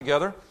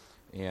together,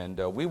 and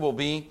we will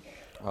be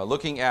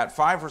looking at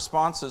 5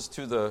 responses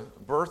to the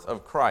birth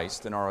of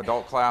Christ in our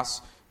adult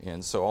class,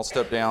 and so I'll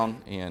step down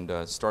and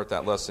start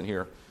that lesson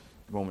here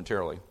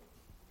momentarily.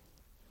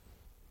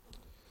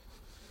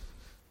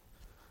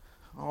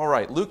 All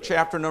right, Luke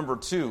chapter number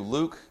 2.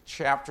 Luke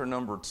chapter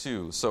number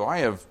 2. So I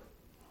have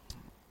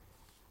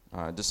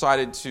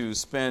decided to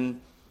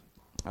spend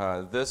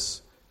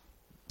this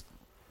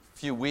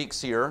few weeks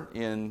here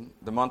in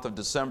the month of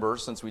December,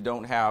 since we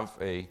don't have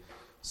a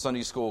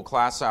Sunday school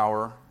class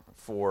hour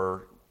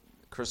for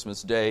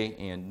Christmas Day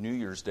and New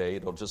Year's Day.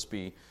 It'll just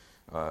be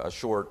a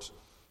short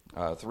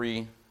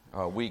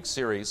 3-week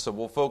series. So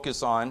we'll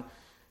focus on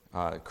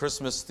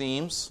Christmas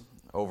themes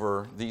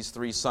over these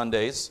 3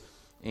 Sundays.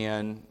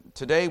 And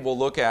today we'll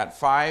look at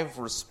 5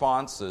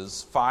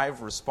 responses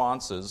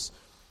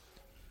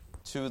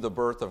to the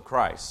birth of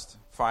Christ.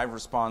 5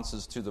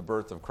 responses to the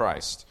birth of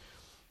Christ.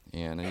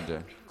 And I need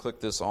to click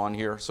this on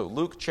here. So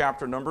Luke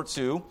chapter number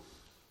 2.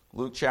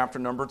 Luke chapter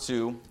number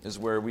 2 is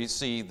where we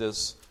see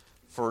this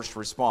first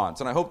response.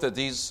 And I hope that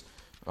these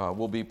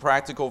will be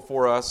practical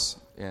for us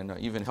and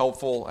even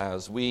helpful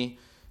as we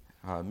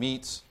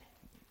meet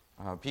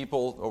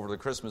people over the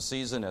Christmas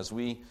season, as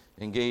we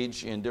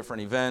engage in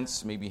different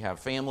events, maybe have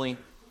family,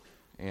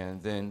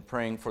 and then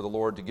praying for the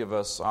Lord to give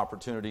us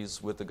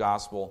opportunities with the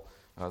gospel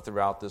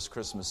throughout this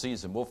Christmas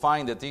season. We'll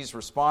find that these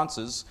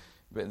responses,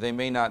 this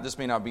may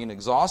not be an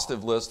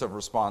exhaustive list of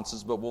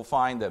responses, but we'll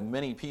find that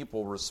many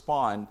people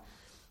respond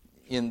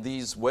in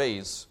these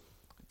ways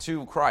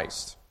to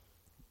Christ,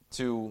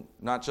 to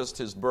not just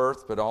his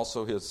birth, but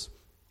also his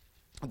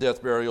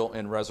death, burial,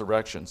 and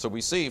resurrection. So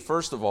we see,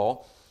 first of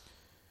all,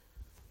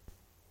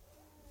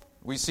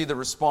 we see the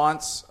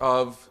response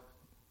of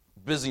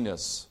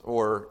busyness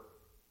or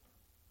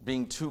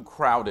being too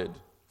crowded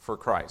for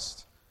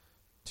Christ.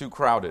 Too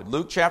crowded.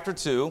 Luke chapter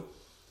 2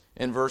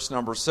 and verse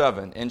number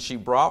 7. And she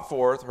brought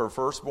forth her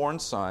firstborn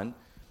son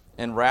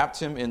and wrapped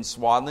him in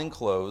swaddling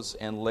clothes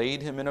and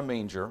laid him in a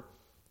manger,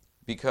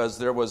 because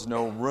there was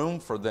no room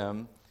for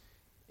them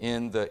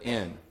in the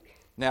inn.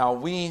 Now,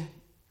 we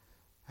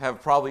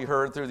have probably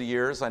heard through the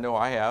years, I know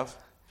I have,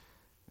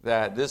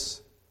 that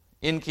this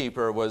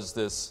innkeeper was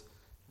this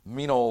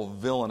mean old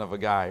villain of a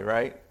guy,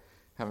 right?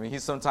 I mean, he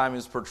sometimes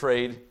is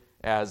portrayed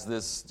as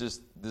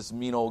this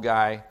mean old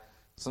guy,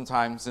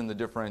 sometimes in the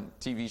different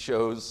TV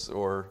shows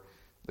or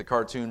the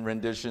cartoon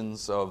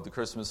renditions of the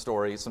Christmas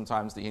story.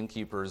 Sometimes the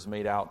innkeeper is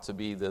made out to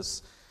be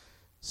this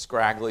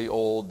scraggly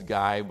old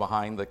guy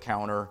behind the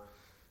counter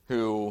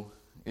who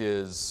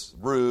is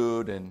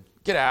rude and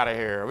get out of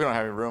here, we don't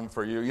have any room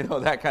for you,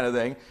 that kind of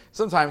thing.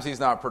 Sometimes he's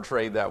not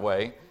portrayed that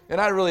way.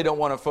 And I really don't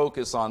want to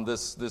focus on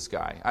this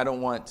guy. I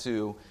don't want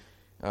to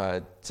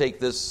take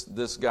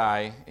this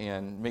guy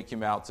and make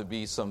him out to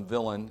be some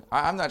villain.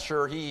 I'm not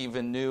sure he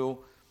even knew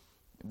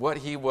what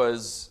he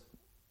was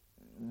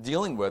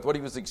dealing with, what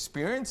he was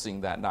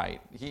experiencing that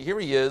night. Here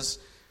he is,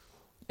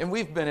 and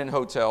we've been in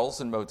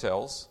hotels and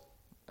motels.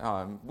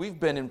 We've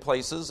been in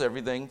places,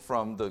 everything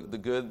from the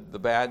good, the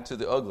bad, to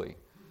the ugly.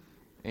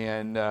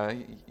 And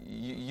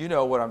you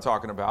know what I'm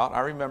talking about. I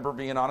remember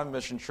being on a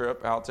mission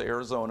trip out to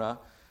Arizona.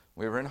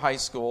 We were in high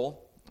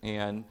school,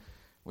 and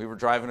we were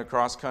driving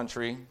across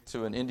country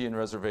to an Indian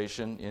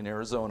reservation in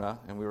Arizona,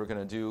 and we were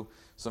going to do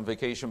some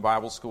vacation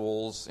Bible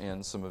schools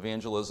and some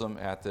evangelism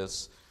at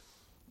this,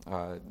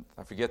 I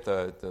forget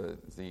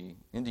the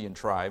Indian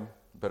tribe,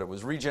 but it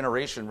was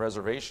Regeneration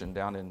Reservation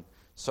down in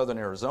southern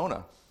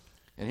Arizona.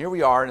 And here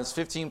we are in this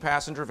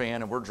 15-passenger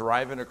van, and we're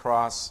driving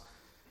across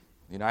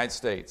the United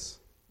States.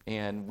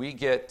 And we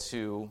get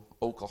to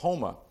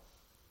Oklahoma.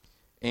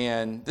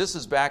 And this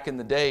is back in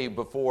the day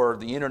before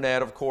the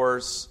internet, of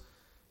course.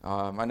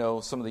 I know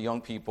some of the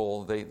young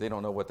people, they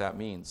don't know what that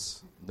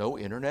means. No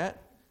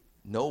internet?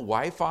 No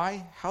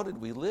Wi-Fi? How did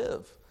we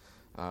live?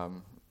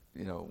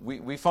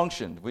 We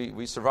functioned.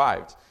 We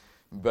survived.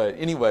 But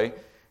anyway,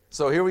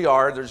 so here we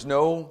are. There's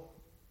no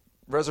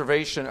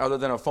reservation other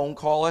than a phone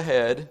call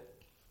ahead,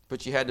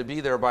 but you had to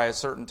be there by a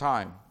certain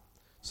time.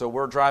 So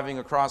we're driving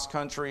across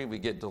country, we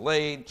get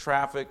delayed,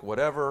 traffic,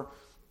 whatever,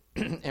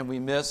 and we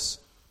miss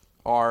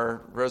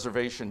our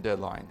reservation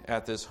deadline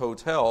at this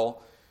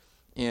hotel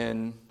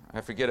in,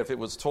 I forget if it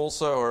was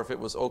Tulsa or if it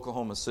was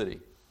Oklahoma City.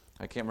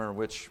 I can't remember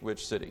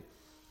which city.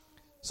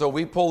 So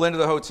we pull into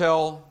the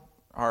hotel,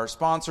 our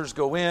sponsors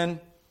go in,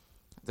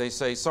 they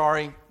say,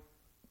 sorry,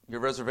 your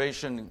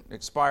reservation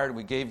expired,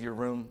 we gave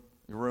your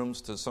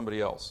rooms to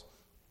somebody else.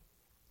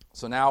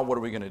 So now what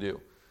are we going to do?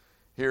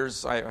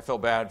 I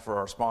felt bad for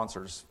our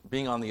sponsors.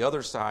 Being on the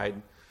other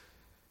side,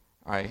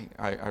 I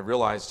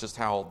realized just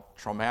how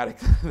traumatic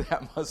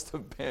that must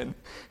have been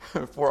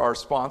for our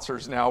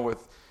sponsors now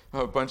with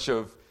a bunch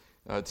of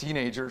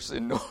teenagers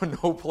and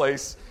no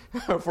place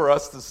for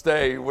us to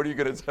stay. What are you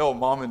going to tell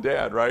mom and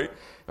dad, right?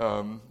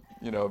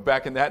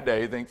 Back in that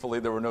day,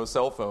 thankfully there were no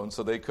cell phones,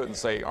 so they couldn't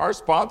say, our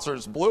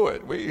sponsors blew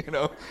it.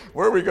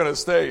 Where are we going to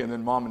stay? And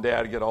then mom and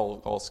dad get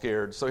all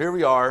scared. So here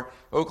we are,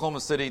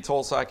 Oklahoma City,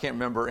 Tulsa, I can't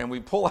remember, and we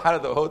pull out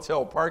of the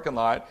hotel parking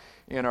lot,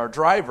 and our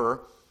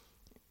driver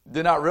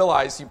did not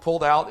realize he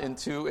pulled out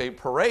into a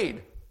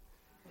parade.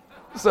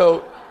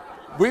 So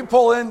we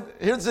pull in,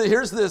 here's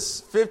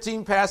this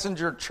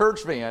 15-passenger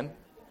church van,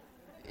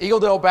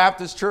 Eagledale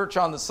Baptist Church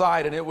on the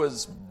side, and it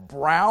was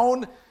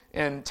brown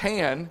and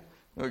tan,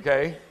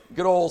 okay,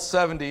 good old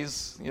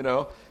 70s,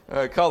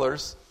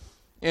 colors.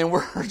 And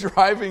we're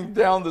driving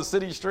down the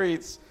city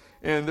streets,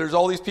 and there's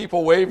all these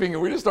people waving,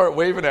 and we just start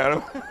waving at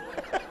them.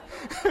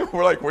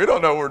 We're like, we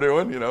don't know what we're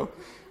doing,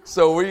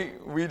 So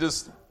we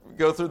just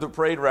go through the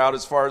parade route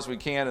as far as we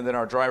can, and then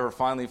our driver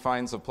finally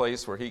finds a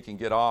place where he can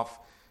get off.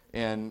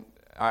 And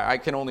I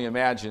can only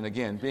imagine,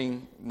 again,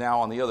 being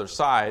now on the other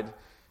side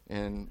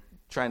and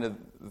trying to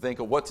think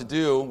of what to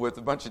do with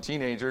a bunch of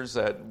teenagers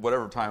at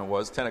whatever time it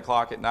was, 10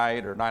 o'clock at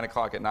night or 9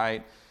 o'clock at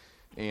night.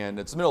 And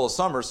it's the middle of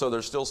summer, so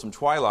there's still some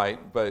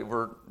twilight, but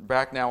we're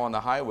back now on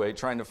the highway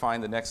trying to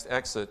find the next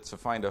exit to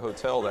find a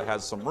hotel that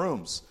has some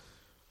rooms.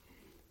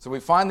 So we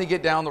finally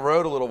get down the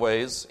road a little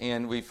ways,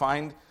 and we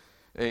find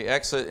an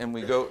exit, and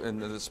we go,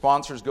 and the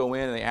sponsors go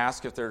in and they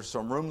ask if there's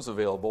some rooms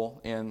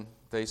available, and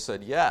they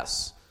said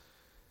yes.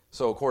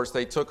 So of course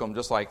they took them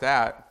just like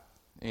that,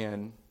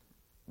 and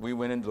we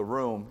went into the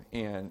room,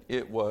 and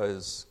it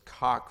was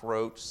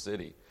cockroach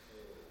city.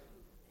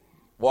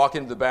 Walk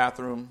into the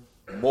bathroom,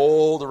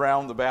 mold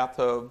around the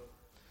bathtub.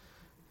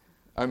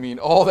 I mean,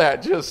 all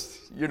that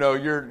just,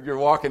 you're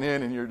walking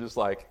in and you're just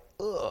like,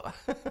 ugh.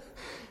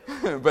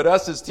 But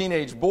us as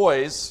teenage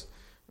boys,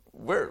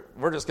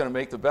 we're just going to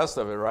make the best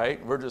of it,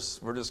 right? We're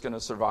just going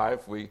to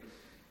survive. We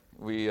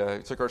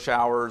took our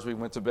showers, we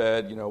went to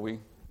bed, we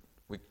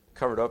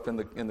covered up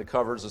in the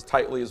covers as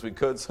tightly as we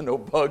could so no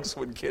bugs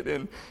would get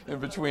in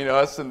between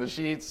us and the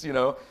sheets,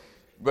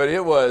 But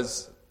it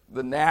was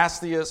the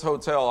nastiest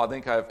hotel I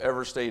think I've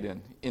ever stayed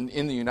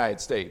in the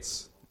United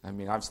States. I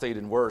mean, I've stayed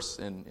in worse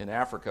in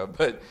Africa,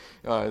 but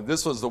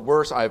this was the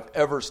worst I've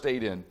ever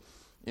stayed in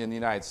the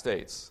United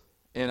States.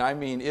 And I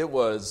mean, it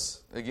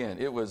was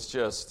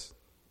just,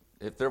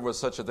 if there was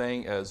such a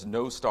thing as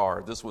no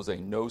star, this was a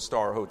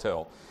no-star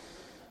hotel.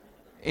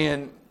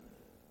 And,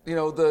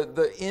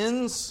 the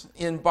inns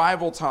in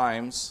Bible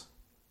times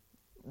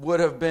would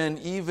have been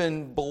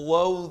even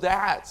below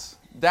that.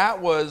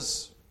 That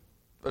was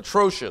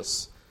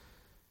atrocious.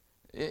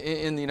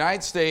 In the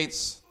United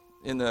States,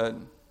 in the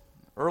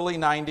early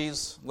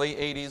 90s, late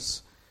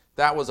 80s,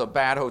 that was a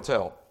bad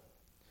hotel.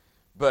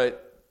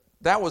 But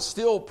that was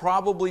still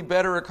probably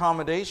better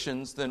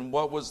accommodations than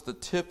what was the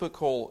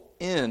typical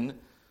inn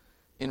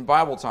in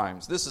Bible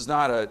times. This is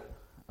not a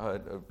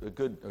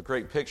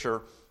great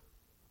picture,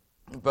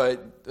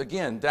 but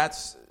again,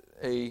 that's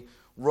a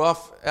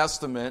rough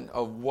estimate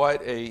of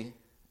what a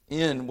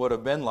inn would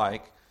have been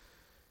like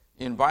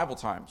in Bible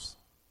times.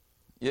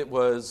 It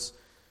was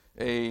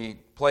a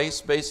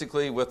place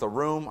basically with a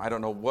room. I don't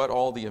know what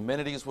all the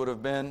amenities would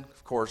have been.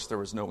 Of course, there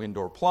was no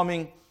indoor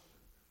plumbing.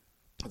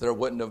 There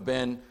wouldn't have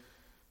been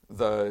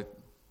the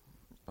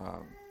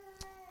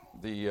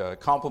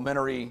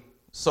complimentary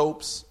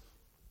soaps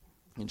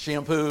and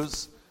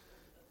shampoos.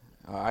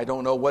 I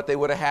don't know what they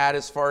would have had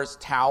as far as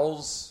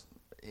towels,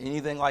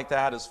 anything like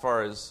that as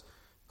far as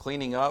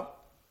cleaning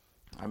up.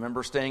 I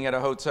remember staying at a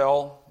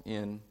hotel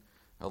in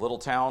a little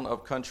town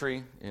up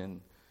country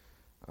in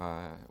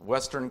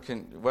Western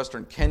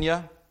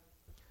Kenya,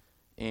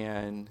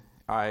 and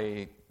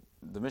the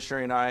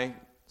missionary and I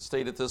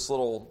stayed at this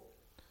little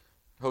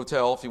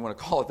hotel, if you want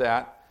to call it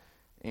that.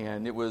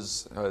 And it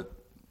was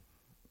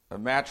a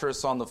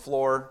mattress on the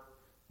floor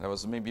that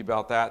was maybe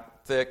about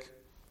that thick.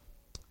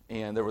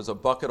 And there was a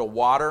bucket of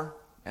water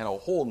and a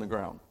hole in the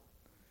ground.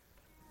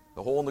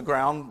 The hole in the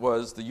ground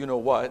was the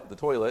you-know-what, the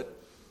toilet.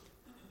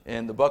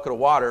 And the bucket of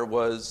water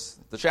was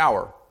the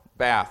shower,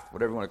 bath,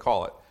 whatever you want to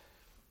call it.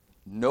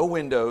 No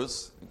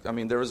windows. I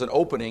mean, there was an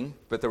opening,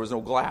 but there was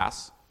no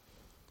glass.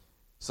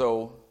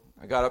 So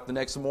I got up the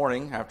next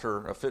morning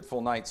after a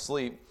fitful night's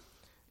sleep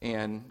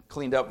and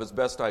cleaned up as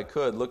best I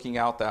could, looking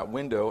out that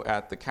window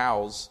at the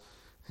cows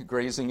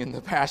grazing in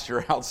the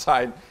pasture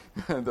outside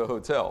the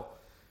hotel.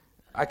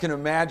 I can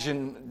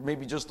imagine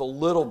maybe just a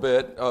little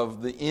bit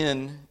of the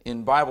inn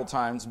in Bible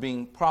times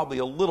being probably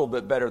a little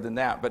bit better than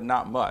that, but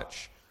not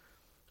much.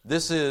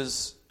 This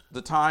is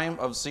the time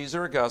of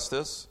Caesar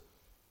Augustus.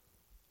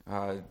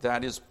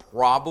 That is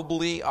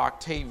probably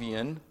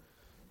Octavian,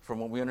 from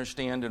what we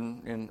understand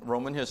in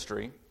Roman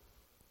history.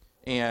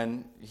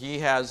 And he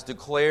has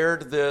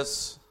declared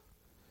this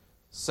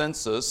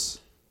census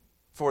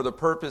for the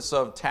purpose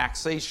of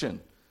taxation.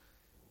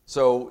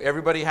 So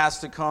everybody has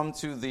to come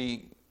to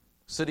the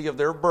city of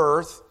their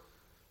birth.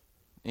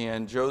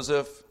 And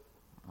Joseph,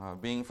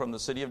 being from the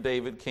city of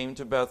David, came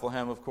to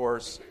Bethlehem, of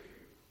course.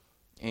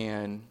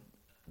 And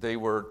they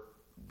were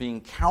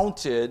being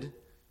counted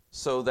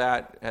so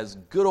that, as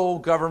good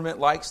old government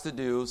likes to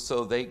do,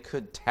 so they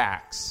could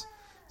tax.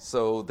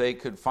 So they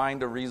could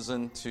find a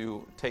reason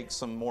to take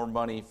some more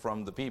money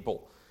from the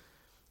people,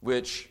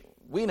 which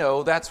we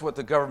know that's what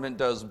the government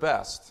does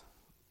best.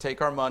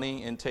 Take our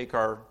money and take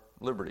our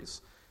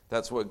liberties.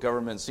 That's what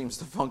government seems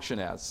to function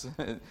as.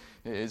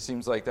 It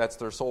seems like that's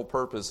their sole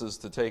purpose, is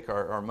to take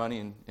our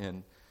money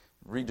and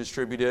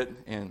redistribute it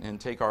and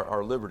take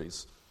our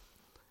liberties.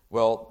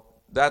 Well,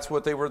 that's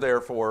what they were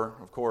there for,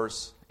 of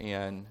course,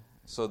 and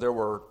so there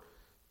were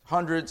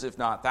hundreds, if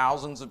not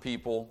thousands of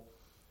people.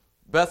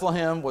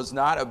 Bethlehem was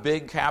not a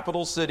big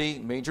capital city,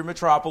 major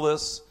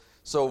metropolis,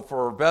 so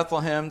for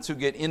Bethlehem to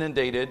get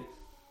inundated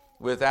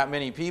with that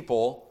many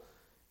people,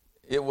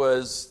 it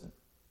was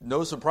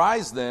no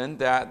surprise then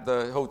that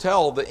the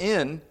hotel, the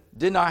inn,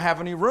 did not have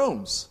any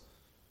rooms.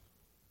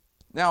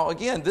 Now,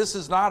 again, this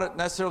is not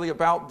necessarily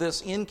about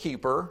this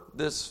innkeeper,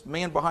 this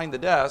man behind the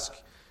desk,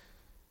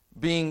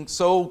 being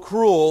so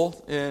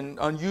cruel and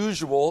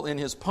unusual in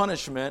his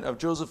punishment of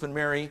Joseph and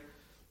Mary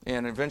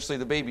and eventually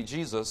the baby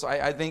Jesus.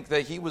 I think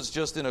that he was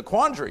just in a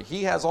quandary.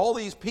 He has all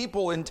these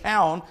people in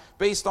town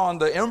based on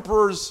the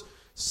emperor's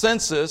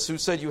census who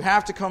said you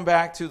have to come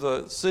back to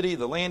the city,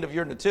 the land of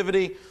your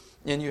nativity,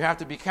 and you have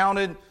to be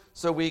counted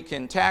so we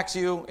can tax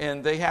you,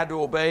 and they had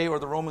to obey, or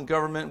the Roman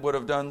government would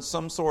have done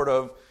some sort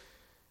of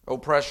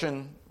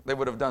oppression. They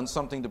would have done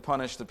something to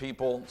punish the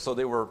people. So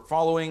they were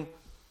following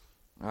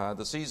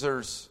the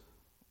Caesar's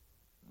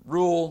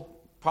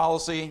rule,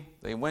 policy.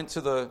 They went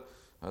to the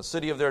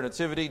city of their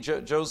nativity,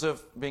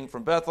 Joseph being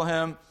from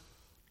Bethlehem,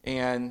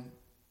 and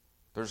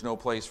there's no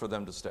place for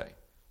them to stay.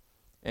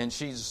 And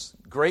she's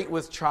great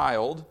with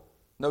child.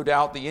 No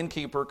doubt the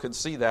innkeeper could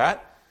see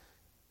that.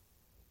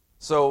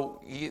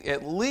 So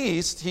at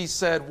least he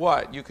said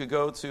what? You could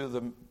go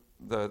to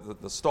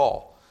the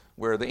stall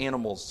where the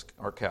animals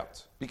are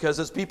kept. Because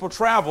as people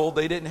traveled,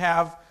 they didn't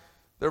have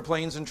their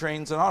planes and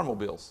trains and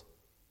automobiles.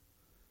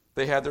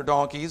 They had their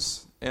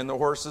donkeys and their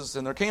horses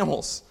and their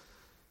camels.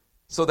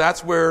 So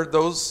that's where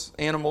those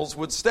animals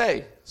would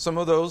stay. Some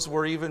of those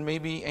were even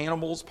maybe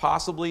animals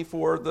possibly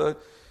for the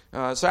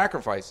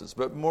sacrifices.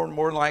 But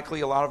more likely,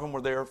 a lot of them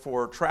were there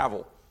for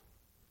travel.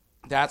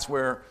 That's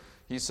where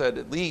he said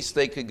at least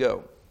they could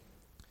go.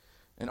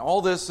 And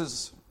all this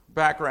is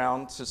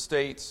background to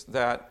state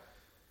that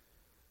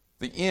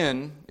the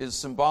inn is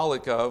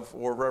symbolic of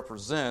or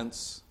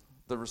represents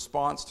the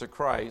response to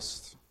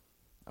Christ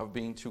of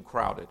being too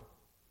crowded,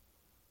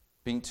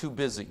 being too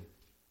busy.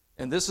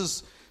 And this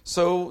is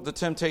so the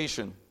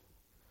temptation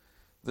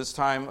this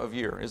time of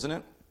year, isn't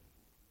it?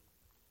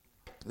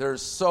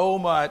 There's so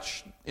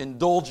much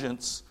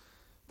indulgence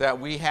that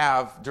we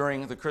have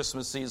during the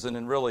Christmas season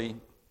and really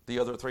the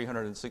other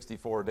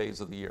 364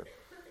 days of the year.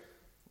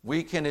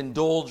 We can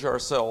indulge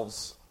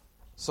ourselves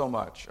so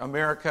much.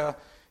 America,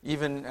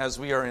 even as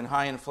we are in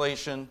high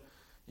inflation,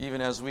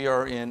 even as we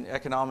are in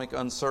economic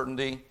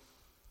uncertainty,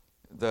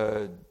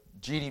 the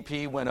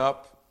GDP went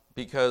up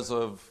because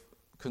of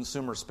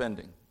consumer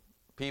spending.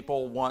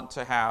 People want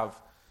to have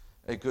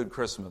a good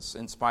Christmas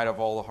in spite of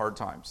all the hard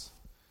times.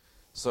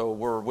 So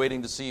we're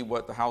waiting to see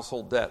what the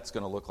household debt's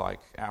going to look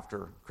like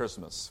after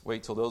Christmas.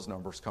 Wait till those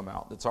numbers come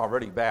out. It's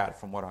already bad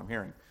from what I'm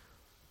hearing.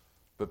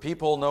 But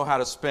people know how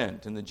to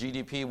spend, and the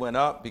GDP went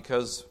up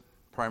because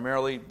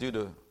primarily due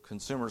to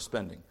consumer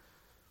spending.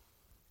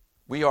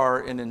 We are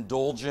an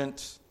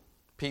indulgent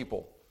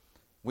people.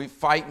 We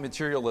fight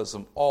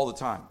materialism all the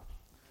time.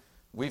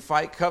 We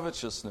fight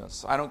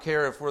covetousness. I don't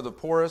care if we're the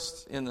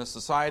poorest in the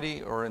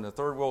society or in the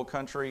third world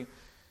country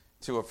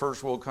to a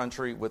first world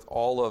country with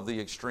all of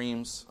the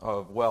extremes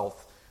of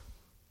wealth.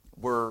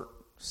 We're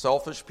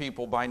selfish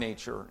people by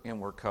nature, and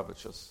we're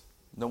covetous.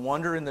 No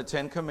wonder in the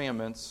Ten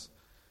Commandments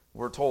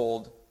we're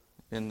told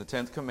in the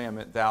 10th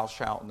commandment, thou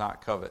shalt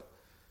not covet.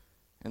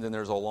 And then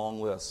there's a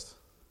long list.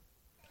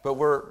 But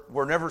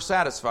we're never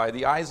satisfied.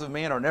 The eyes of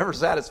man are never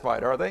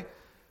satisfied, are they?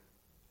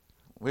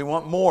 We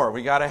want more.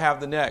 We got to have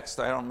the next.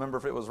 I don't remember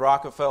if it was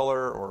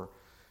Rockefeller or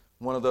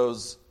one of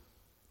those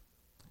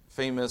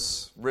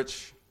famous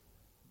rich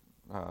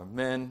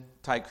men,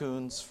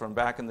 tycoons from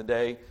back in the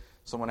day.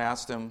 Someone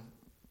asked him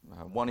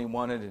what he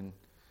wanted, and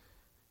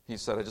he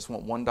said, I just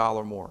want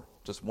 $1 more.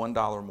 Just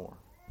 $1 more.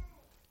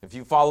 If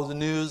you follow the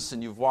news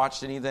and you've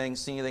watched anything,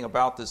 seen anything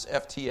about this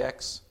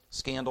FTX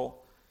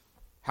scandal,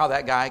 how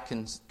that guy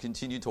can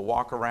continue to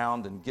walk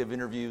around and give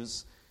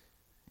interviews,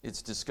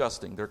 it's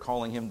disgusting. They're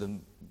calling him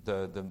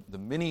the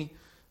mini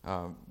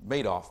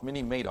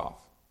Madoff.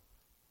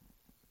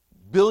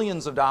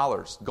 Billions of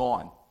dollars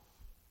gone.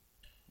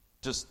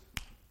 Just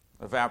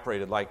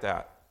evaporated like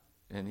that.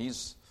 And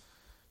he's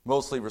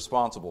mostly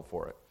responsible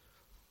for it.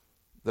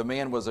 The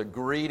man was a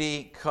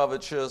greedy,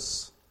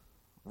 covetous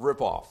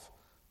ripoff.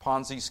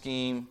 Ponzi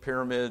scheme,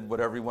 pyramid,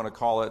 whatever you want to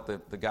call it.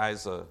 The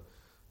guy's a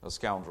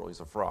scoundrel.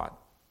 He's a fraud.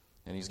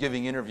 And he's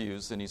giving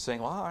interviews, and he's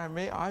saying, well, I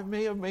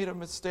may have made a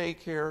mistake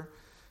here.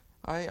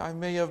 I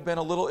may have been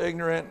a little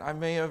ignorant. I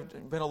may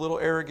have been a little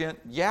arrogant.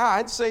 Yeah,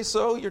 I'd say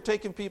so. You're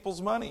taking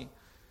people's money.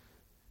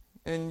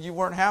 And you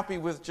weren't happy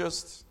with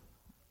just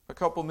a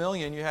couple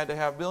million. You had to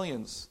have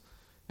billions.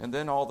 And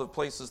then all the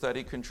places that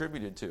he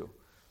contributed to.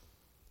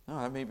 Oh,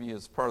 that maybe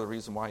is part of the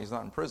reason why he's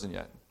not in prison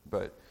yet.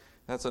 But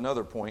that's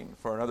another point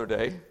for another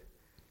day.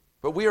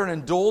 But we are an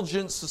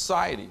indulgent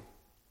society.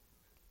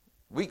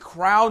 We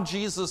crowd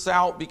Jesus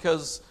out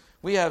because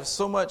we have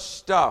so much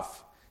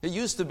stuff. It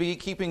used to be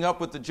keeping up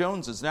with the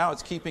Joneses. Now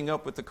it's keeping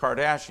up with the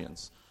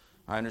Kardashians.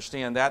 I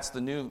understand that's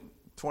the new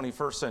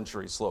 21st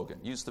century slogan.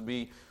 It used to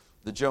be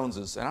the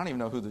Joneses, and I don't even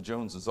know who the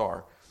Joneses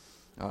are.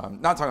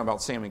 Not talking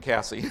about Sam and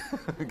Cassie,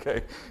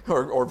 okay,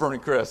 or Vernon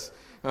Chris.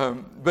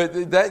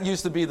 But that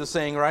used to be the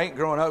saying, right?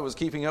 Growing up, it was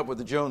keeping up with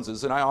the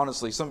Joneses. And I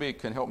honestly, somebody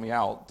can help me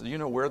out. Do you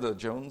know where the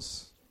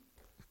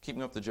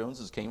keeping up with the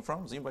Joneses came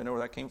from? Does anybody know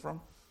where that came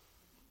from?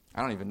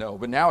 I don't even know.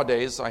 But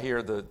nowadays, I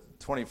hear the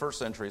 21st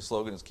century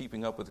slogan is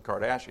keeping up with the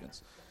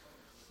Kardashians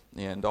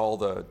and all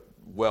the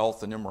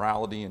wealth and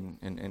immorality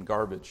and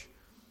garbage.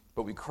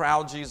 But we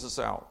crowd Jesus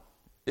out.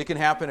 It can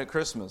happen at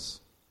Christmas.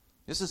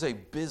 This is a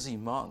busy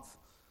month.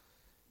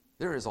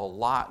 There is a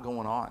lot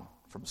going on,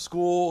 from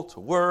school to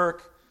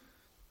work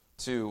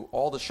to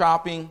all the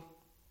shopping.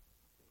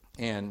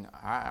 And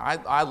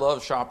I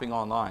love shopping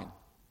online.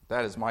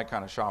 That is my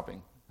kind of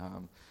shopping.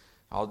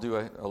 I'll do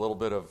a little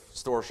bit of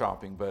store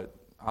shopping, but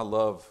I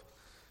love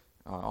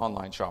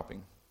online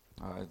shopping.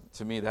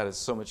 To me, that is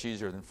so much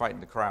easier than fighting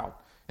the crowd.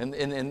 And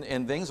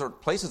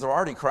places are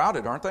already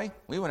crowded, aren't they?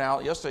 We went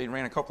out yesterday and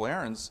ran a couple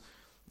errands.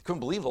 Couldn't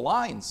believe the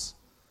lines.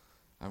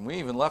 And we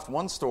even left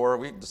one store.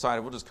 We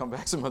decided we'll just come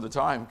back some other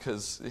time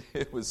because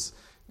it was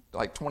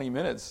like 20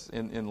 minutes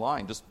in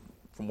line, just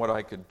from what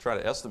I could try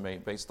to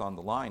estimate based on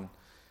the line.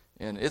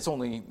 And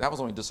that was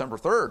only December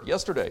 3rd,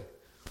 yesterday.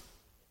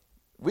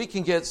 We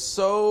can get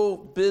so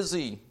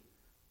busy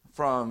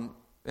and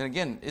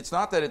again, it's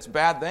not that it's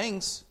bad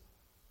things.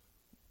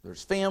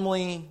 There's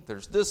family,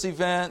 there's this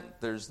event,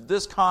 there's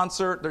this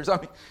concert,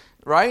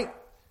 right?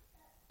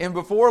 And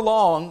before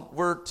long,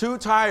 we're too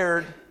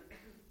tired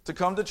to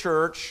come to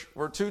church.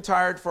 We're too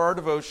tired for our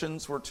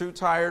devotions. We're too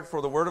tired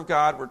for the Word of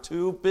God. We're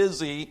too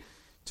busy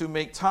to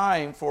make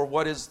time for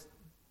what is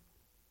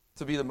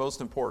to be the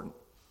most important,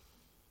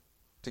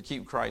 to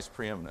keep Christ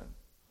preeminent.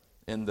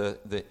 And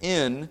the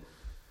in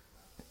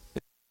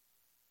is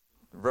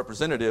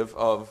representative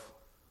of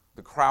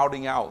the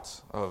crowding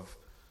out of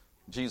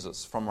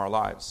Jesus from our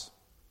lives,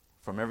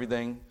 from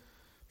everything,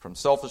 from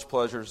selfish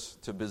pleasures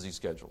to busy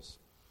schedules.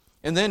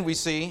 And then we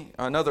see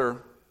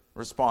another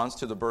response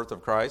to the birth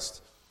of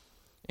Christ,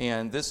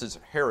 and this is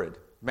Herod.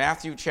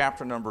 Matthew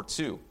chapter number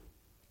 2.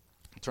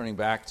 Turning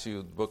back to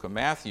the book of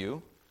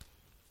Matthew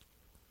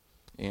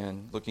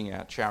and looking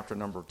at chapter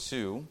number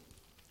 2.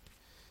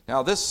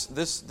 Now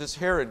this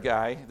Herod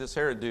guy, this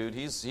Herod dude,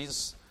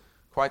 he's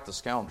quite the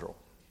scoundrel.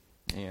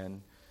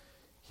 And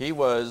he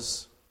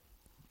was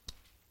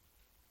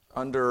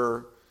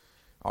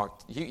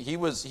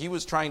he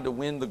was trying to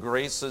win the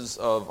graces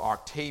of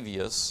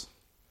Octavius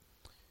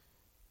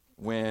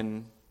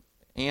when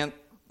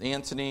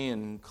Antony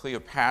and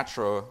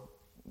Cleopatra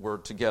were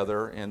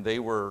together, and they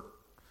were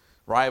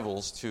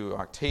rivals to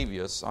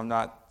Octavius. I'm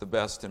not the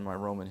best in my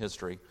Roman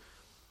history,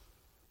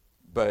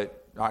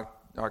 but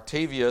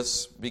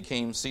Octavius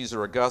became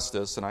Caesar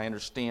Augustus, and I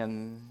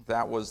understand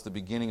that was the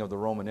beginning of the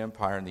Roman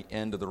Empire and the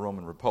end of the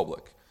Roman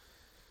Republic.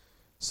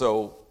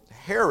 So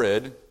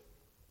Herod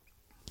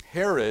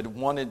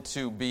wanted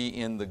to be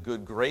in the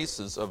good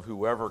graces of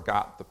whoever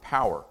got the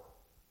power.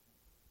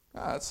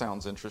 That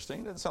sounds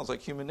interesting. That sounds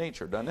like human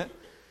nature, doesn't it?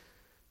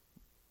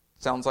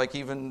 Sounds like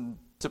even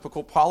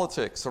typical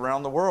politics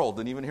around the world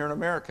and even here in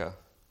America.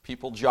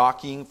 People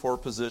jockeying for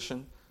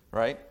position,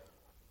 right?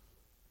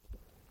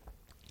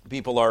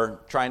 People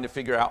are trying to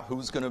figure out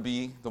who's going to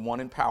be the one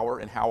in power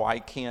and how I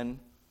can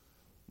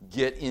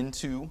get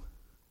into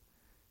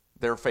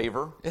their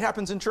favor. It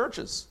happens in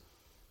churches.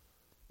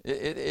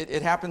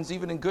 It happens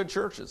even in good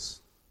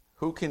churches.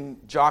 Who can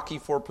jockey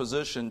for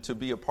position to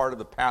be a part of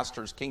the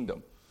pastor's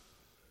kingdom?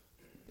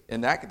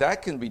 And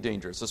that can be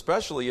dangerous,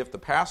 especially if the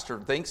pastor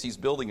thinks he's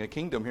building a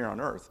kingdom here on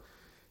earth.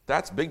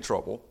 That's big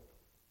trouble.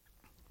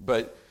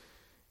 But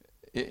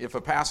even if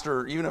a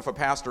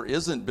pastor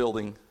isn't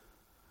building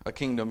a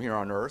kingdom here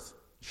on earth,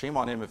 shame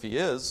on him if he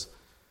is.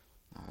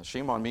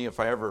 Shame on me if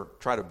I ever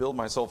try to build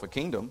myself a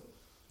kingdom.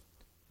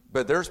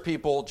 But there's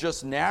people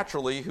just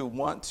naturally who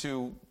want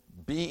to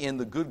be in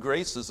the good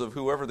graces of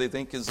whoever they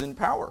think is in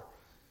power.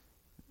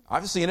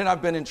 I've seen it.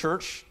 I've been in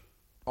church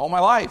all my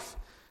life.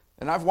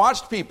 And I've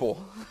watched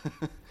people.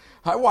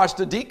 I watched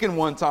a deacon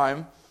one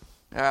time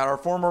at our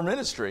former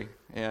ministry,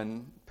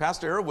 and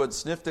Pastor Arrowwood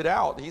sniffed it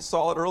out. He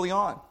saw it early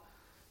on.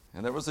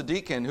 And there was a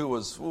deacon who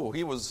was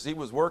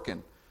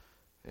working.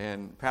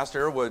 And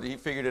Pastor Arrowwood, he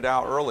figured it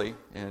out early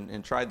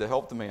and tried to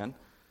help the man.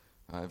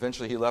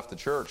 Eventually he left the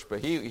church, but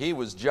he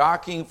was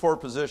jockeying for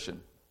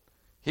position.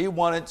 He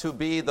wanted to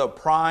be the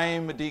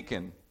prime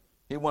deacon.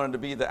 He wanted to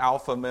be the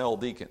alpha male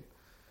deacon.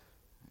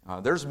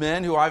 There's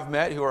men who I've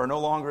met who are no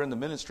longer in the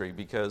ministry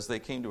because they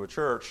came to a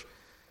church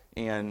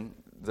and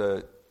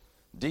the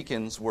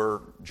deacons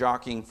were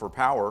jockeying for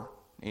power,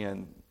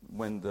 and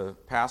when the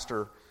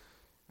pastor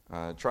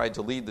tried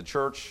to lead the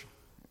church,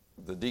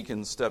 the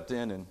deacons stepped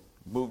in and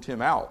moved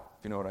him out,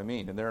 if you know what I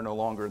mean, and they're no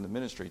longer in the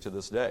ministry to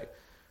this day.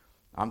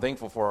 I'm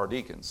thankful for our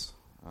deacons,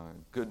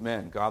 good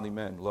men, godly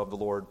men, love the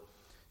Lord,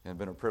 and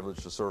been a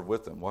privilege to serve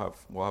with them.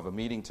 We'll have a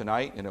meeting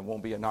tonight, and it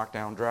won't be a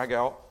knockdown, drag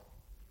out,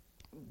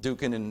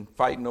 duking and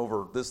fighting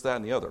over this, that,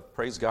 and the other.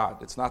 Praise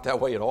God. It's not that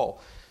way at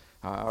all.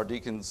 Our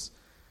deacons'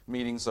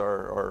 meetings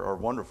are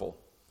wonderful.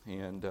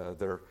 and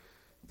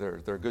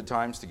they're good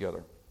times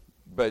together.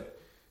 But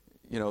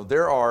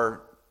there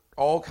are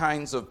all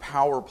kinds of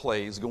power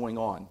plays going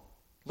on.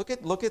 Look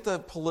at the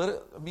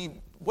political. I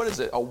mean, what is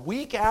it? A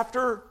week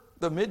after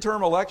the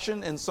midterm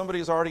election, and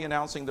somebody's already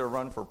announcing their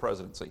run for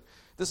presidency.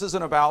 This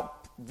isn't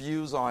about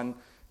views on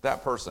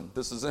that person.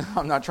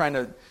 I'm not trying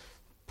to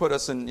put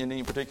us in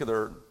any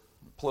particular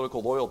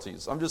political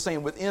loyalties. I'm just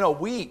saying within a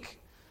week,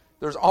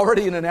 there's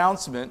already an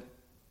announcement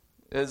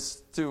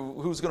as to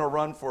who's going to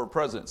run for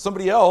president.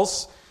 Somebody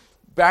else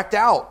backed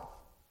out.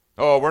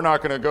 Oh, we're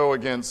not going to go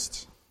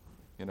against,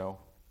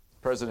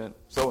 President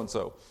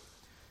so-and-so.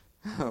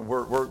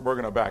 we're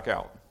going to back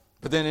out.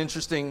 But then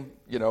interesting,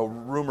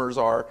 rumors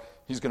are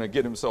he's going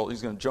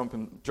to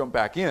jump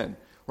back in.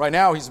 Right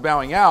now he's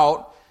bowing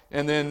out,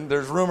 and then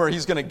there's rumor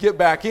he's going to get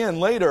back in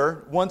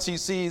later once he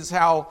sees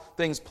how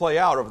things play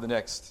out over the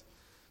next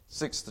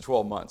 6 to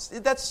 12 months.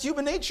 That's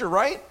human nature,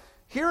 right?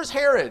 Here's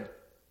Herod.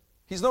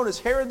 He's known as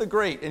Herod the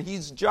Great, and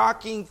he's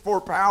jockeying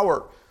for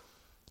power.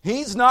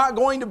 He's not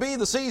going to be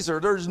the Caesar.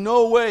 There's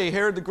no way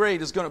Herod the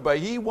Great is going to be.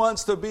 He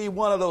wants to be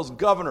one of those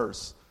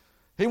governors.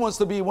 He wants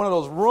to be one of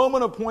those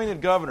Roman-appointed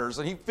governors,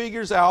 and he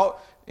figures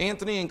out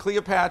Antony and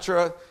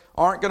Cleopatra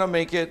aren't going to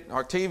make it.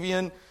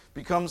 Octavian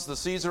becomes the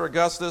Caesar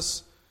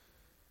Augustus,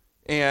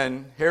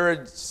 and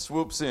Herod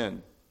swoops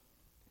in.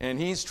 And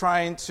he's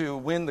trying to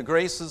win the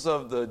graces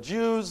of the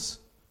Jews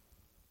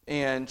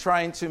and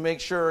trying to make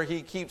sure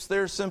he keeps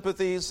their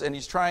sympathies, and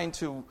he's trying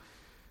to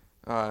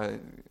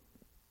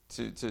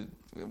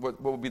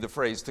what would be the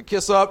phrase? To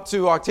kiss up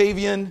to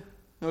Octavian,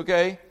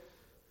 okay?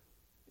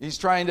 He's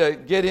trying to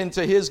get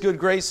into his good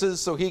graces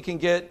so he can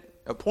get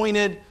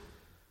appointed.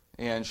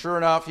 And sure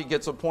enough, he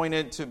gets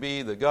appointed to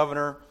be the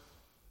governor,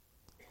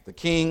 the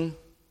king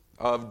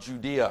of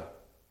Judea.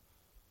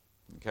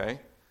 Okay?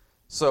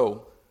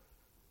 So,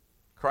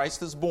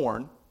 Christ is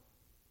born.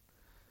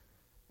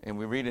 And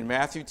we read in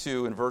Matthew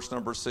 2 in verse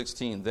number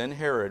 16, Then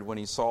Herod, when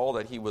he saw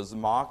that he was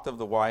mocked of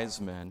the wise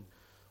men,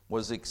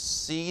 was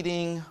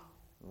exceeding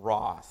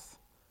wroth,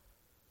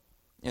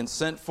 and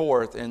sent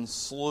forth and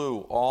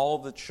slew all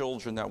the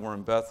children that were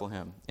in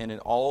Bethlehem, and in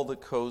all the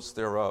coasts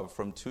thereof,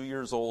 from 2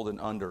 years old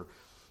and under,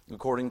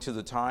 according to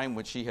the time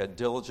which he had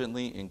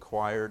diligently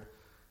inquired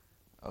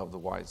of the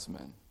wise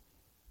men.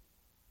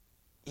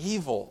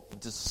 Evil,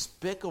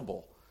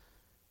 despicable,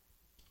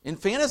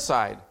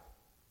 infanticide,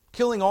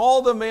 killing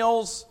all the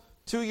males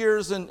 2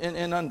 years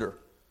and under,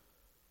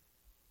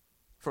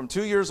 from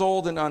 2 years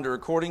old and under,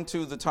 according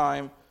to the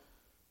time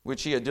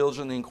which he had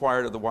diligently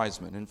inquired of the wise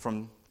men. And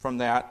from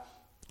that,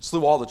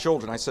 slew all the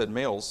children, I said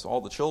males,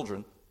 all the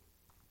children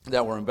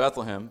that were in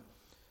Bethlehem,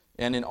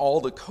 and in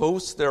all the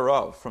coasts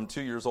thereof, from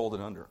 2 years old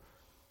and under.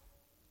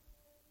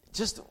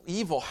 Just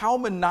evil. How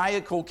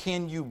maniacal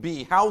can you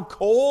be? How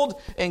cold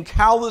and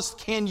calloused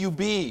can you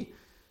be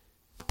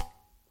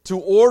to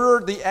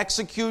order the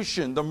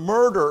execution, the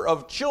murder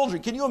of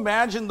children? Can you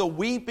imagine the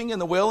weeping and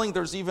the wailing?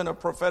 There's even a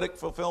prophetic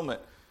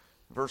fulfillment.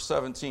 Verse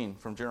 17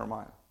 from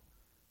Jeremiah.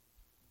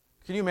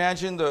 Can you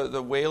imagine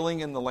the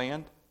wailing in the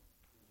land?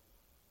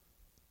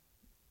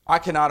 I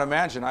cannot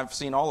imagine. I've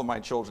seen all of my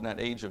children at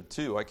age of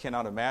 2. I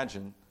cannot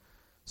imagine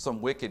some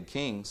wicked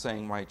king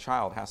saying my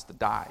child has to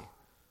die.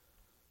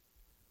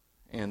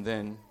 And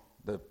then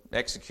the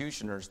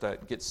executioners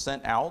that get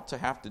sent out to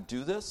have to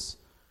do this.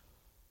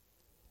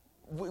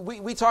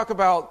 We talk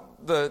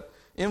about the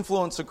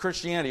influence of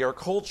Christianity. Our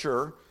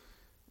culture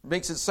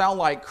makes it sound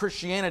like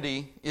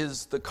Christianity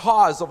is the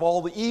cause of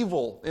all the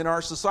evil in our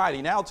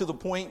society. Now to the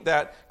point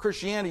that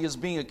Christianity is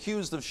being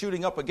accused of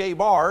shooting up a gay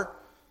bar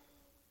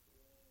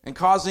and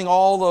causing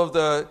all of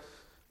the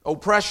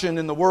oppression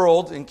in the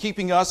world and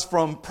keeping us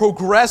from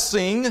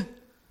progressing.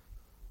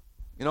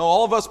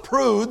 All of us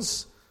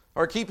prudes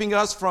are keeping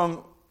us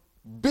from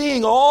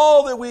being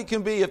all that we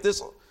can be. If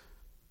this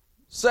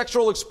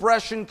sexual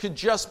expression could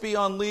just be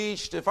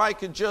unleashed, if I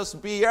could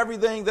just be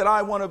everything that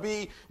I want to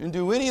be and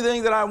do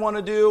anything that I want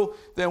to do,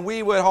 then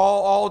we would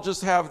all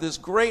just have this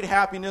great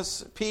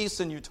happiness, peace,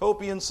 and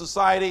utopian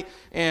society,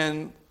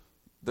 and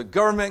the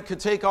government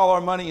could take all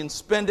our money and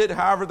spend it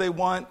however they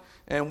want,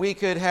 and we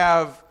could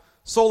have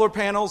solar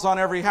panels on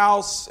every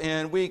house,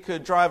 and we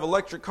could drive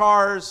electric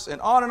cars,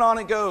 and on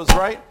it goes,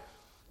 right?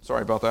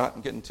 Sorry about that.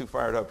 I'm getting too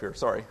fired up here.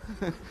 Sorry.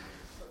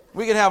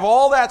 We could have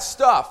all that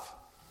stuff.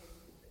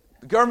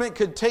 The government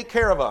could take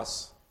care of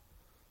us.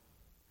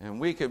 And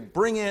we could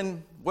bring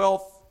in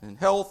wealth and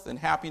health and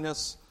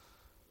happiness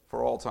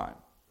for all time.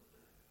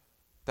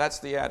 That's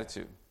the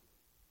attitude.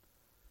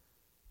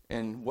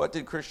 And what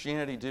did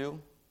Christianity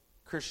do?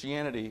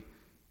 Christianity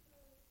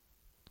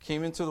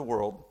came into the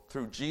world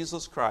through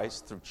Jesus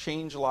Christ, through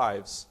changed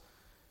lives,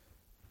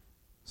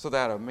 so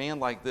that a man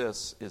like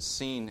this is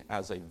seen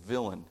as a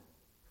villain,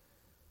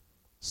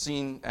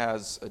 seen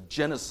as a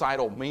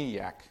genocidal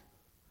maniac.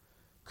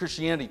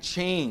 Christianity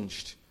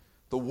changed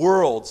the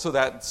world so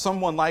that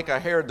someone like a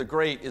Herod the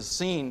Great is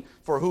seen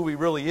for who he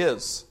really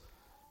is,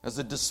 as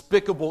a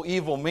despicable,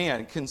 evil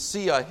man. Can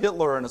see a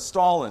Hitler and a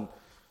Stalin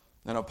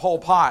and a Pol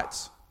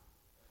Pot.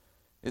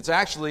 It's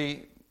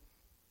actually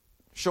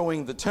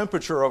showing the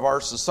temperature of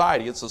our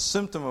society. It's a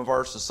symptom of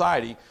our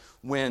society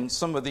when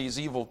some of these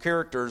evil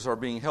characters are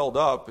being held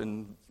up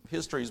and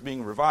history is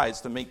being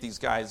revised to make these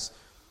guys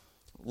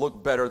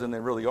look better than they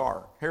really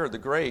are. Herod the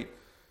Great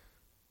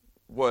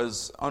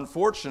was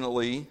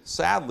unfortunately,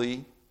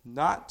 sadly,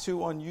 not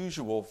too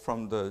unusual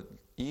from the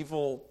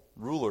evil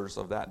rulers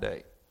of that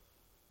day.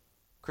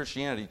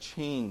 Christianity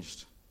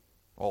changed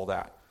all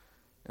that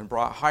and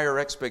brought higher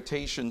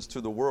expectations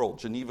to the world.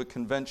 Geneva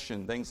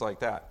Convention, things like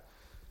that.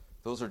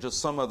 Those are just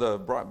some of the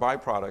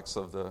byproducts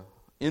of the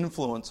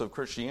influence of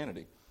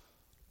Christianity.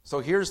 So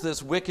here's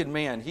this wicked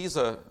man. He's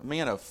a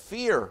man of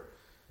fear.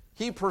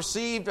 He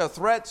perceived a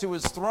threat to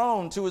his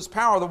throne, to his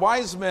power. The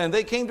wise men,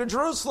 they came to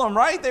Jerusalem,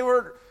 right? They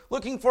were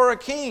looking for a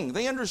king.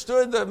 They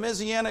understood the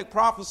messianic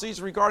prophecies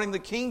regarding the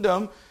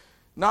kingdom,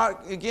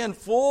 not, again,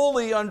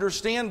 fully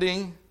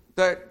understanding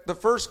that the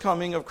first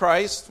coming of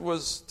Christ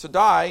was to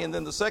die, and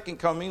then the second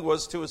coming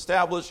was to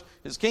establish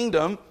his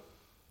kingdom.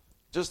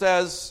 Just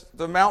as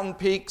the mountain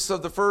peaks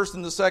of the first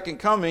and the second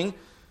coming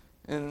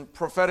in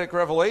prophetic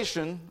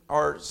revelation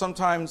are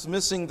sometimes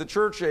missing the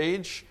church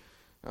age,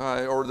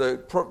 or the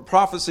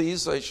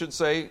prophecies, I should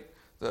say,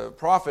 the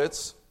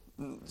prophets,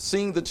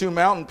 seeing the two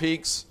mountain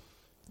peaks,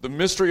 the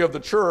mystery of the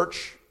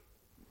church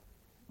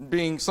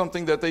being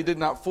something that they did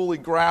not fully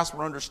grasp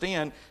or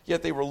understand,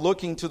 yet they were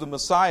looking to the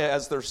Messiah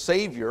as their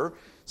Savior,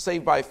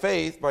 saved by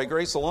faith, by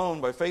grace alone,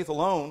 by faith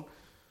alone.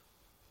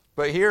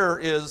 But here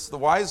is the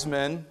wise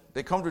men.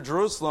 They come to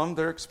Jerusalem.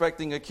 They're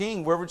expecting a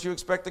king. Where would you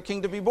expect the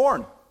king to be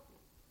born?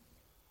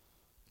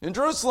 In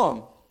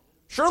Jerusalem.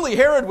 Surely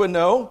Herod would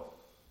know.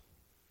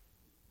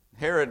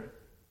 Herod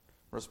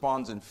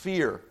responds in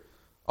fear.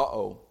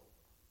 Uh-oh.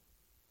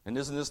 And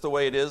isn't this the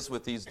way it is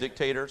with these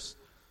dictators?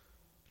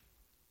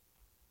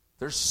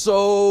 They're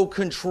so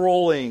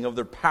controlling of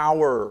their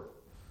power.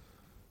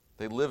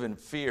 They live in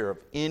fear of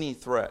any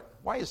threat.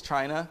 Why is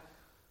China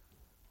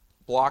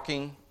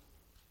blocking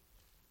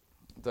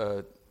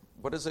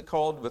what is it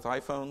called with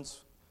iPhones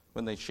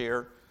when they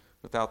share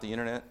without the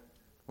internet?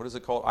 What is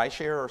it called?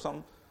 iShare or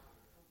something?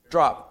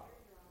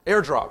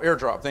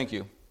 AirDrop, thank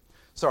you.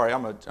 Sorry,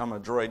 I'm a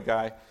Droid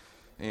guy,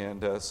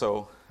 and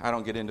so I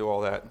don't get into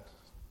all that.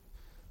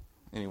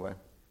 Anyway.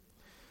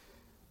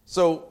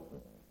 So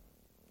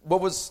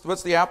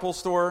what's the Apple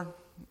Store?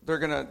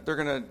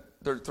 They're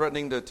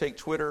threatening to take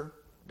Twitter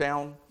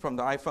down from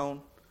the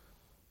iPhone.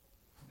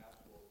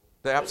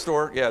 The App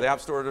Store, the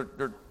App Store.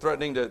 They're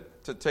threatening to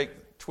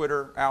take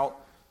Twitter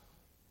out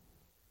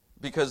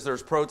because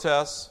there's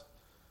protests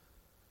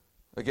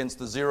against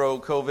the zero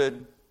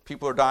COVID.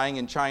 People are dying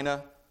in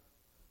China.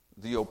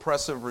 The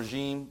oppressive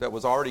regime that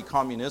was already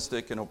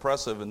communistic and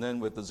oppressive, and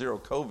then with the zero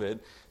COVID,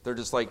 they're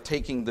just like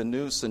taking the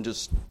noose and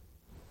just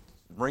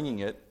wringing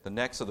it, the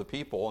necks of the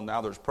people, and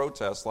now there's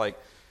protests like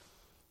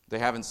they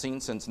haven't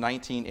seen since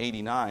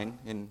 1989.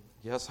 And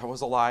yes, I was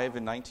alive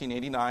in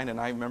 1989,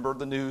 and I remember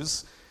the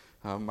news.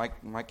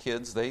 My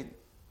kids, they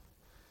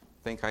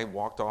think I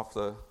walked off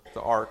the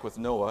ark with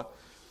Noah,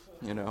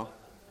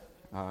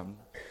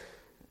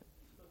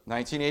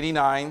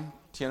 1989,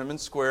 Tiananmen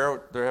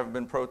Square, there have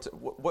been protests.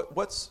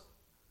 What's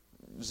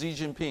Xi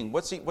Jinping?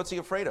 What's he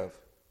afraid of?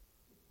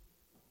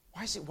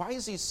 Why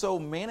is he so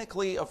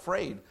manically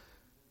afraid?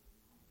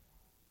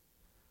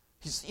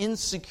 He's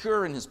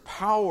insecure in his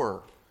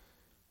power.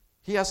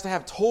 He has to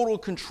have total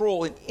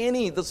control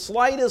in the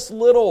slightest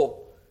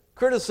little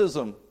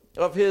criticism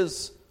of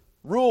his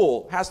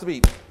rule has to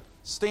be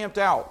stamped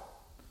out.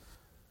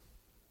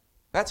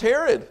 That's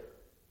Herod.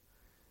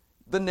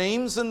 The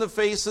names and the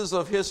faces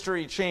of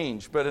history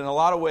change, but in a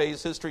lot of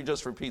ways, history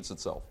just repeats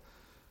itself.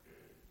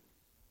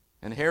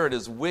 And Herod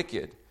is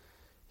wicked.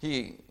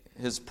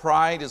 His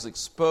pride is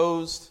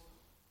exposed.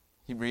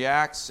 He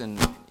reacts in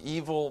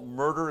evil,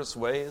 murderous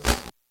ways.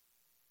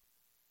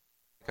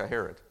 Like a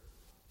Herod.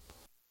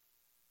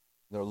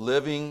 They're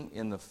living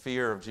in the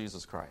fear of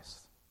Jesus Christ.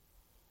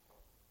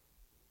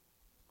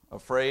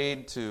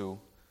 Afraid to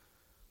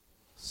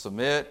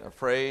submit,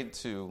 afraid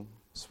to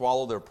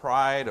swallow their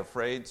pride,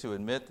 afraid to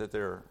admit that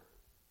they're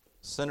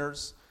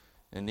sinners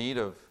in need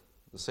of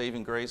the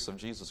saving grace of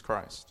Jesus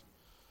Christ.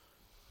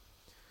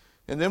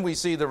 And then we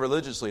see the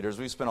religious leaders.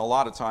 We spent a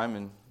lot of time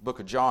in the book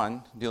of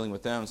John dealing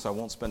with them, so I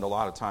won't spend a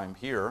lot of time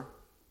here.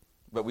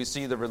 But we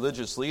see the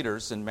religious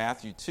leaders in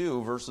Matthew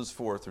 2, verses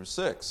 4 through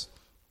 6.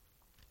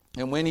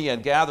 And when he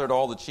had gathered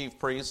all the chief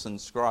priests and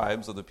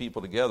scribes of the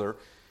people together,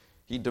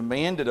 he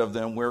demanded of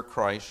them where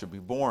Christ should be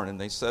born. And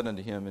they said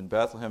unto him, In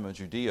Bethlehem of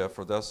Judea,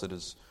 for thus it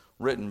is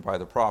written by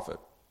the prophet.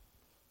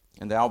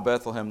 And thou,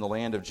 Bethlehem, the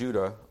land of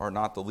Judah, art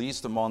not the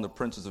least among the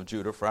princes of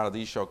Judah, for out of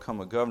thee shall come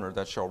a governor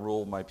that shall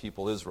rule my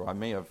people Israel. I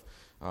may have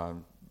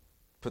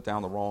put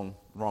down the wrong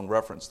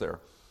reference there.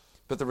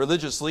 But the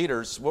religious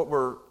leaders, what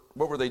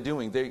were they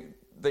doing?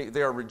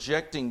 They are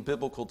rejecting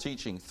biblical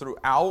teaching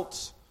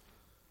throughout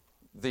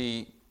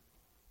the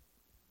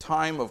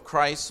time of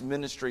Christ's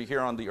ministry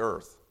here on the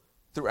earth.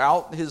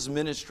 Throughout his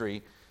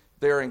ministry,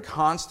 they are in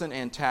constant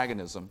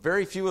antagonism.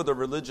 Very few of the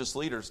religious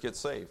leaders get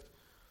saved.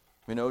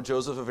 We know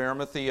Joseph of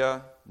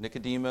Arimathea,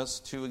 Nicodemus,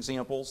 2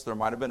 examples. There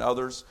might have been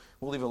others.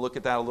 We'll even look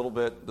at that a little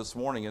bit this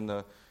morning in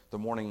the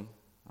morning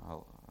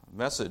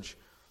message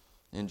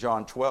in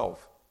John 12.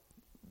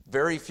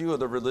 Very few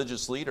of the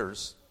religious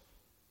leaders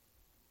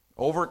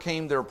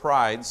overcame their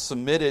pride,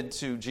 submitted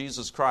to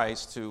Jesus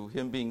Christ, to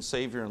Him being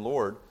Savior and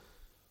Lord,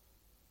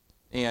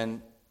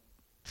 and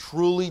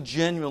truly,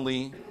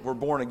 genuinely were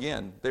born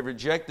again. They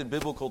rejected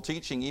biblical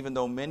teaching, even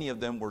though many of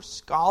them were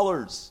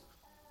scholars.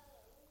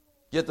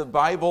 Yet the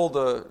Bible,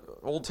 the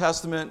Old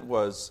Testament,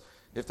 was,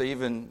 if they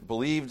even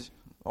believed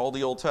all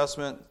the Old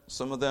Testament,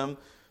 some of them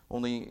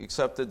only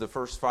accepted the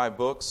first 5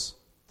 books,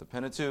 the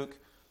Pentateuch.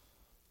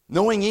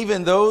 Knowing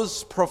even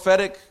those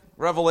prophetic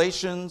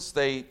revelations,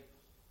 they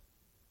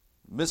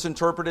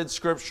misinterpreted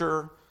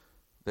Scripture.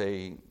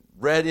 They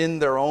read in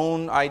their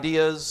own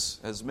ideas,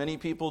 as many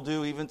people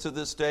do even to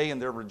this day in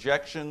their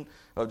rejection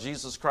of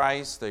Jesus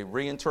Christ. They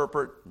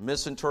reinterpret,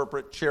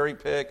 misinterpret, cherry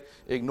pick,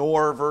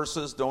 ignore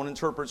verses, don't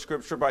interpret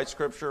Scripture by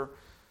Scripture.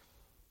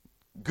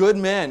 Good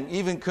men,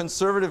 even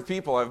conservative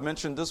people, I've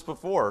mentioned this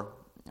before.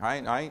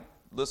 I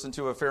listen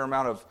to a fair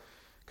amount of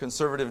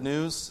conservative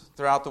news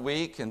throughout the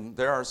week, and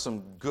there are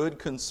some good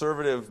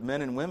conservative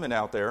men and women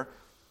out there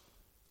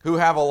who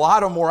have a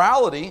lot of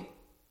morality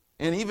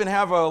and even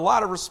have a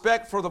lot of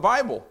respect for the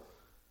Bible.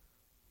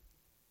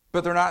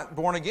 But they're not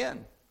born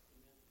again.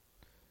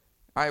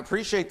 I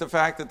appreciate the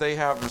fact that they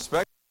have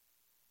respect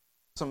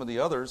for some of the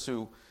others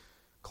who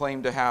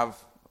claim to have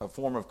a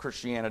form of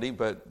Christianity,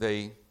 but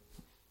they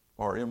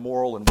are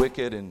immoral and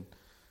wicked and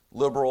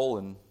liberal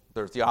in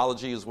their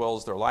theology as well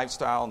as their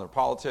lifestyle and their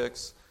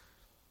politics.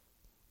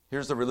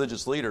 Here's the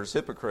religious leaders,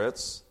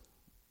 hypocrites,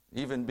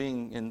 even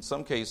being in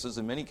some cases,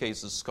 in many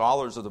cases,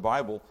 scholars of the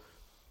Bible,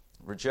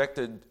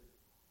 rejected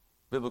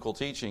biblical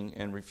teaching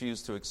and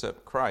refused to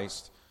accept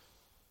Christ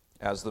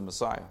as the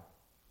Messiah.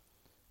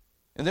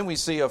 And then we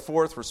see a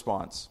fourth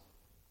response.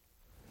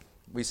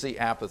 We see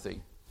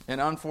apathy. And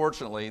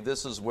unfortunately,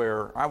 this is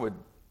where I would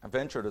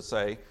venture to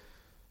say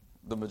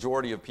the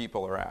majority of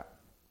people are at.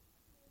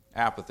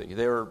 Apathy.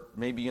 They're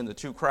maybe in the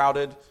too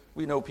crowded.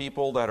 We know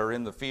people that are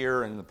in the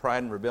fear and the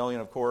pride and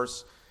rebellion, of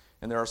course,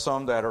 and there are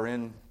some that are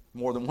in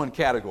more than one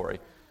category.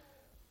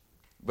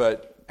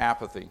 But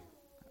apathy.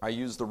 I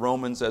use the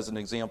Romans as an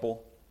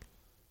example.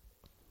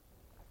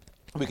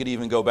 We could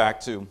even go back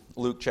to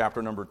Luke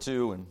chapter number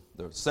 2 and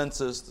the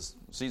census,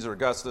 Caesar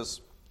Augustus.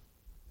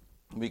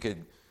 We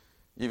could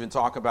even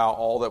talk about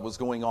all that was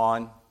going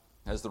on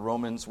as the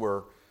Romans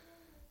were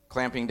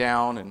clamping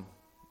down and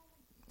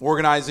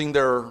organizing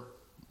their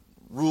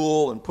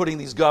rule and putting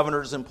these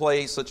governors in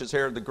place, such as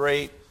Herod the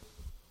Great.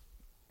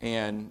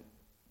 And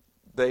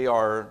they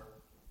are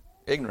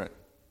ignorant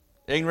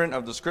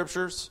of the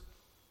Scriptures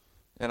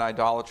and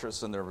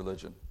idolatrous in their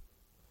religion.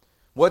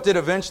 What did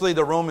eventually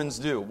the Romans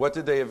do? What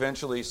did they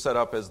eventually set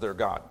up as their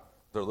god,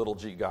 their little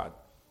g god?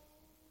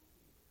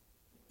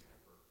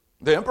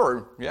 The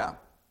emperor, yeah.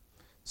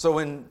 So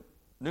in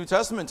New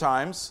Testament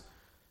times,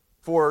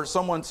 for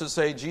someone to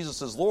say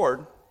Jesus is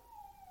Lord,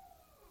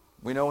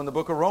 we know in the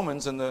book of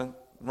Romans, in the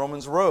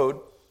Romans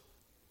Road,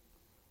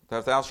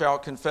 that thou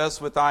shalt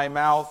confess with thy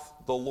mouth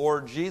the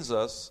Lord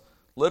Jesus,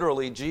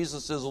 literally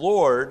Jesus is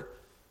Lord,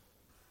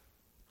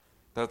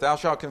 that thou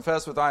shalt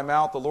confess with thy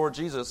mouth the Lord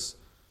Jesus,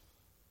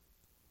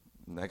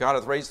 that God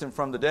hath raised him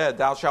from the dead,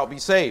 thou shalt be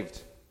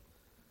saved.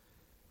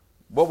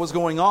 What was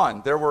going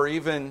on? There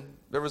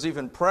was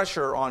even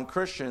pressure on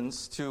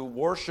Christians to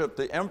worship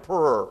the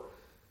emperor.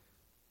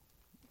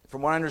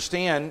 From what I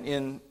understand,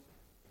 in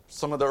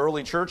some of the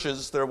early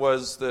churches, there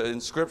was the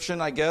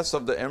inscription, I guess,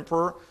 of the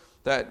emperor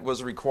that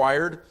was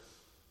required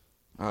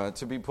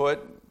to be put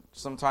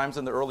sometimes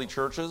in the early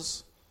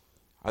churches.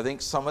 I think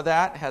some of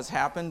that has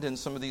happened in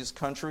some of these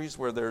countries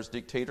where there's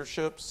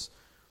dictatorships,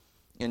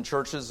 and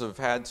churches have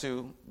had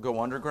to go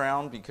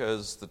underground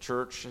because the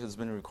church has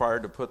been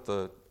required to put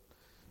the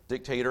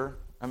dictator.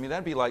 I mean,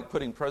 that'd be like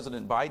putting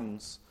President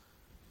Biden's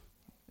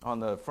on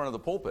the front of the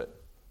pulpit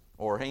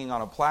or hanging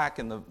on a plaque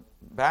in the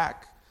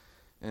back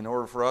in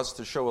order for us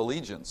to show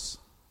allegiance.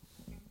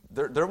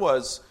 There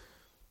was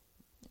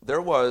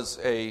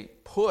a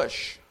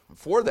push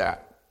for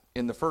that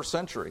in the first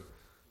century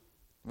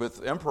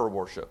with emperor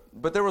worship.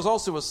 But there was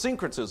also a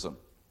syncretism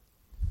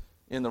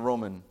in the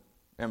Roman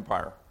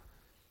Empire.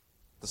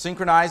 The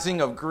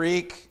synchronizing of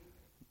Greek,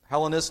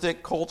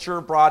 Hellenistic culture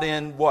brought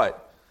in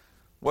what?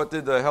 What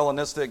did the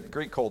Hellenistic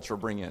Greek culture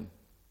bring in?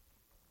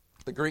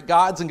 The Greek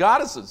gods and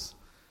goddesses.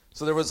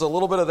 So there was a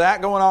little bit of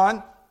that going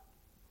on.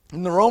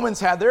 And the Romans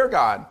had their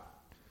god.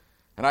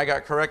 And I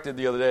got corrected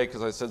the other day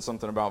because I said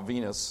something about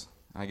Venus.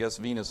 I guess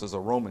Venus is a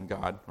Roman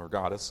god or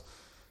goddess.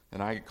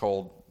 And I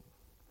called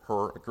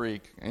her a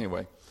Greek.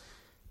 Anyway,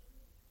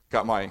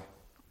 got my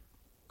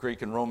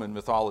Greek and Roman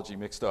mythology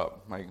mixed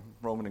up. My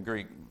Roman and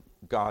Greek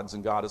gods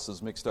and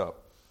goddesses mixed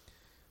up.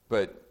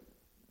 But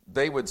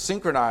they would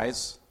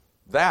synchronize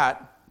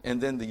that,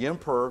 and then the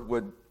emperor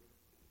would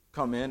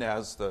come in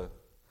as the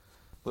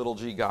little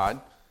g god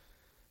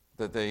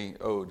that they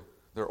owed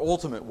their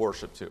ultimate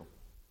worship to.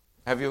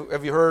 Have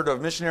you heard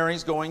of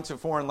missionaries going to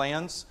foreign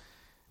lands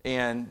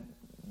and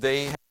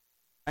they have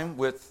time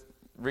with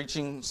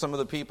reaching some of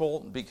the people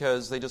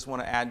because they just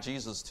want to add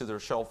Jesus to their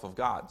shelf of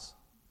gods.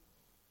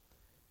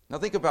 Now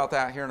think about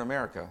that here in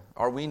America.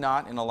 Are we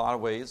not, in a lot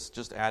of ways,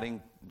 just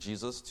adding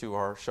Jesus to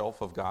our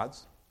shelf of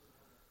gods?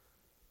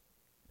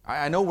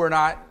 I know we're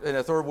not in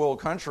a third world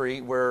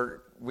country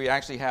where we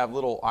actually have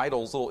little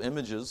idols, little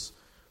images.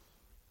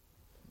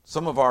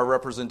 Some of our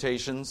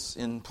representations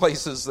in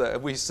places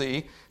that we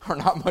see are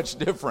not much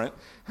different.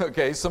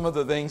 Okay, some of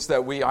the things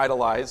that we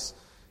idolize,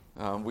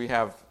 we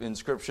have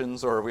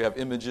inscriptions or we have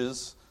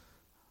images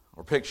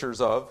or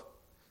pictures of.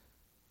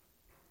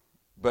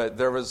 But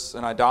there was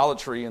an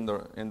idolatry in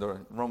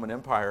the Roman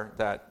Empire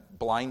that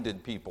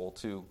blinded people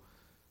to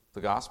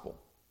the gospel.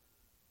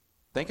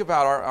 Think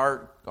about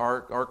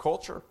our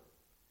culture.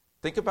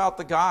 Think about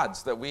the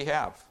gods that we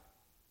have,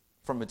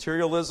 from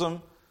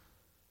materialism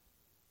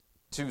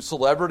to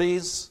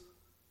celebrities.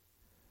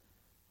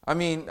 I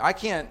mean, I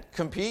can't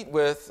compete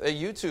with a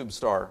YouTube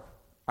star.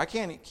 I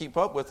can't keep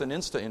up with an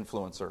Insta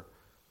influencer.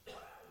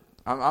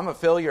 I'm a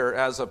failure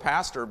as a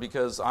pastor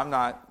because I'm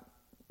not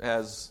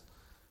as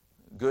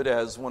good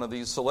as one of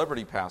these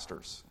celebrity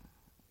pastors.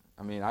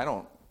 I mean, I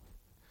don't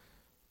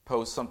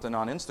post something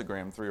on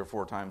Instagram 3 or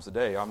 4 times a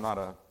day. I'm not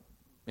a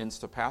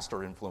Insta pastor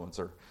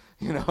influencer,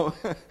 you know.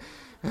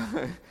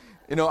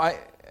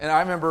 I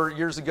remember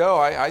years ago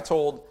I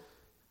told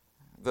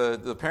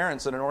the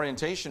parents at an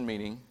orientation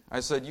meeting, I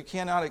said, you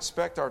cannot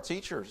expect our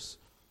teachers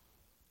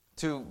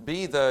to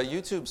be the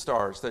YouTube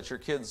stars that your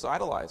kids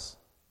idolize.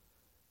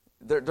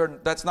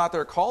 That's not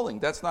their calling.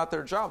 That's not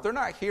their job. They're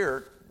not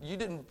here. You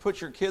didn't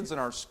put your kids in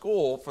our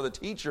school for the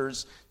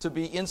teachers to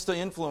be Insta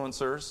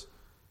influencers,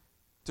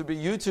 to be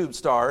YouTube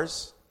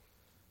stars.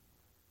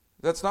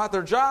 That's not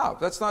their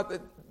job.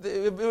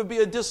 It would be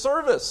a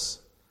disservice.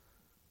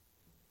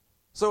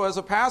 So as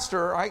a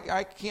pastor,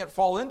 I can't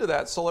fall into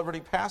that celebrity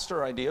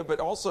pastor idea, but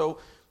also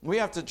we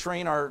have to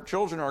train our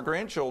children, our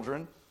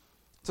grandchildren,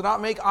 to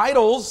not make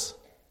idols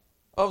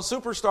of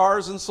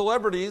superstars and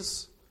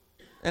celebrities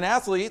and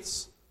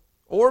athletes,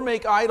 or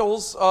make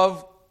idols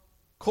of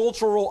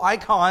cultural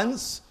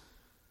icons,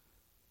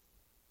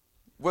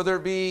 whether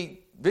it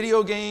be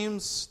video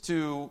games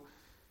to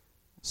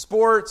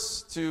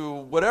sports to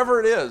whatever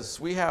it is.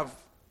 We have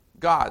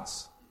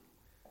gods.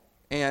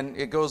 And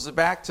it goes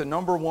back to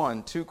number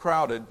 1, too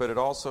crowded, but it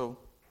also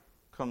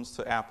comes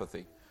to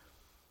apathy.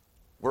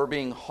 We're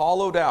being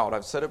hollowed out.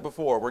 I've said it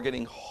before. We're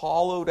getting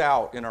hollowed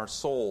out in our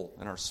soul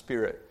and our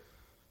spirit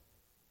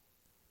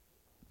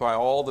by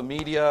all the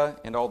media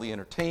and all the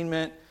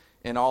entertainment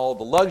and all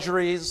the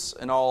luxuries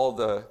and all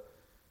the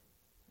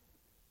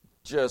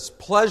just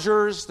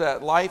pleasures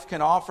that life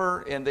can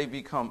offer, and they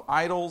become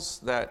idols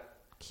that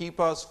keep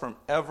us from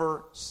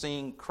ever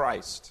seeing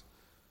Christ.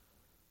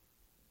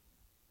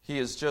 He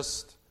is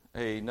just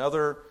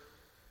another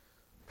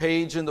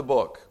page in the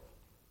book.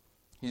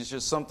 He's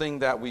just something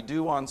that we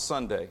do on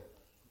Sunday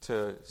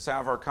to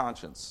salve our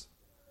conscience.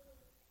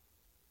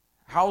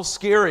 How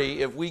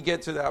scary if we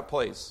get to that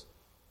place,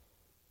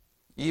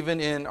 even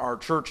in our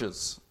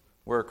churches,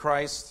 where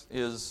Christ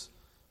is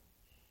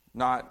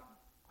not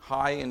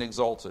high and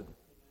exalted,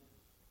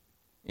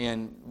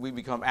 and we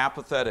become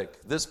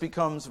apathetic. This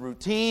becomes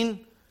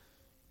routine.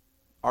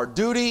 Our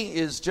duty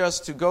is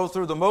just to go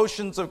through the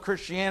motions of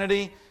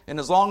Christianity, and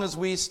as long as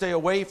we stay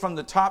away from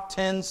the top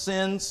 10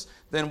 sins,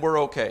 then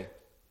we're okay.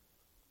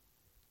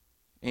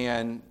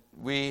 And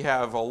we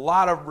have a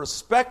lot of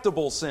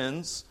respectable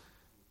sins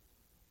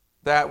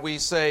that we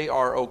say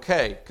are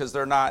okay, because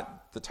they're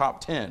not the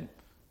top 10.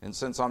 And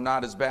since I'm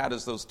not as bad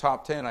as those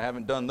top 10, I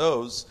haven't done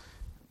those,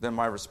 then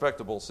my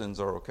respectable sins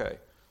are okay.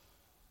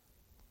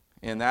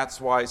 And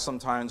that's why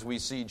sometimes we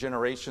see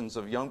generations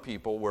of young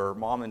people where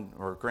mom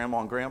or grandma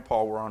and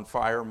grandpa were on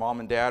fire, mom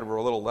and dad were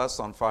a little less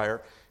on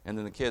fire, and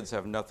then the kids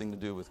have nothing to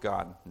do with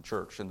God and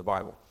church and the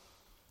Bible.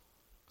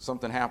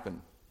 Something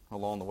happened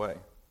along the way.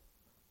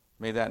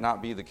 May that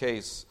not be the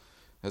case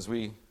as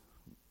we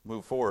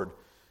move forward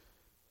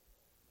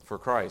for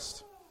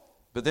Christ.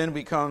 But then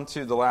we come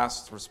to the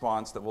last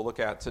response that we'll look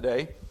at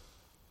today,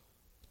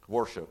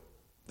 worship.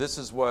 This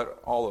is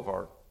what all of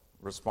our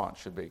response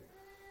should be.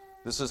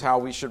 This is how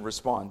we should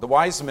respond. The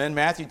wise men,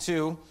 Matthew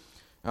 2,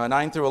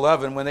 9 through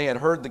 11, when they had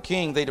heard the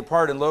king, they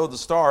departed, and lo, the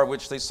star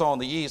which they saw in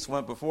the east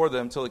went before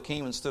them till it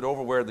came and stood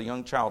over where the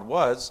young child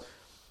was.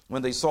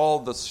 When they saw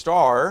the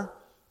star,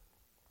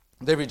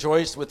 they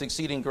rejoiced with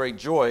exceeding great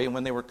joy. And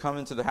when they were come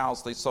into the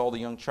house, they saw the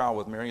young child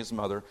with Mary his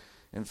mother,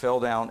 and fell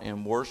down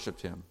and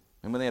worshipped him.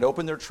 And when they had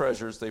opened their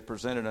treasures, they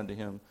presented unto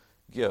him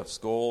gifts,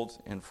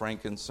 gold and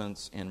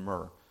frankincense and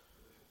myrrh.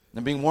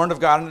 And being warned of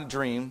God in a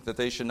dream that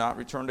they should not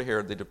return to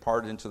Herod, they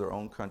departed into their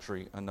own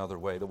country another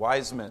way. The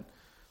wise men,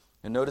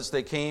 and notice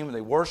they came, and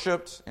they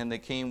worshipped, and they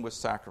came with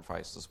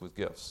sacrifices, with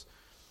gifts.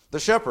 The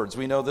shepherds,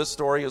 we know this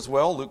story as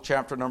well, Luke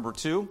chapter number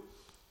 2.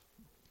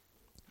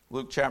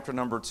 Luke chapter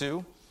number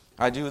 2.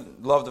 I do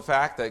love the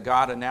fact that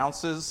God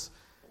announces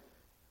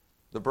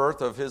the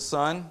birth of his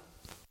son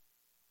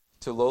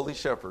to lowly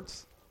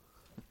shepherds.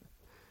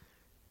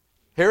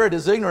 Herod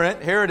is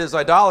ignorant. Herod is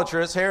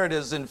idolatrous. Herod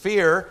is in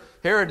fear.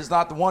 Herod is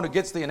not the one who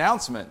gets the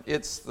announcement.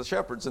 It's the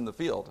shepherds in the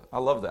field. I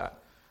love that.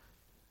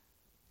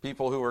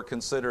 People who are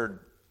considered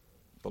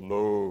the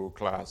low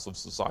class of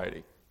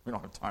society. We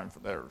don't have time for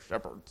their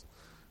shepherds.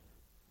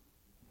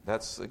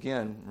 That's,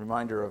 again, a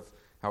reminder of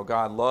how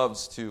God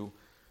loves to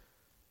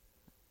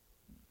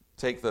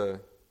take the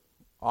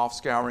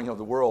offscouring of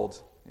the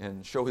world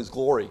and show his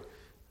glory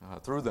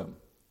through them.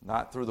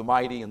 Not through the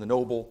mighty and the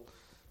noble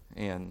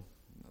and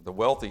the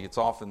wealthy. It's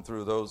often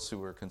through those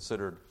who are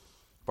considered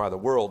by the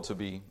world to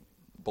be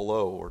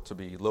below or to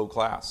be low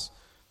class.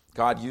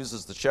 God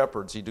uses the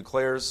shepherds. He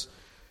declares,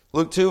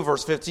 Luke 2,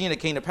 verse 15, it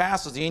came to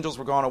pass as the angels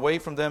were gone away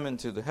from them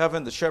into the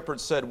heaven, the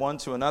shepherds said one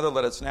to another,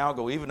 let us now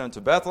go even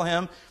unto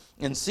Bethlehem,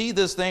 and see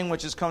this thing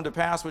which is come to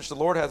pass, which the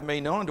Lord hath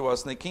made known unto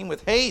us. And they came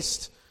with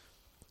haste,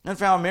 and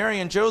found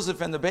Mary and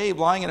Joseph and the babe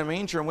lying in a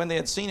manger. And when they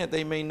had seen it,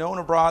 they made known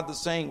abroad the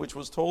saying which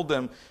was told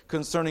them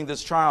concerning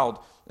this child.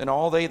 And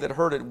all they that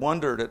heard it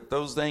wondered at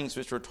those things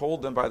which were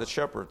told them by the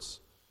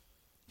shepherds.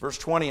 Verse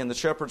 20, and the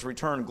shepherds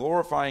returned,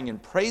 glorifying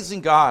and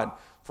praising God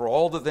for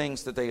all the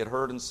things that they had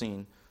heard and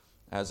seen,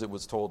 as it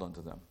was told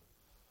unto them.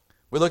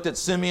 We looked at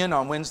Simeon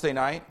on Wednesday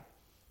night,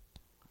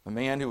 a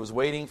man who was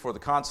waiting for the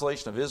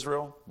consolation of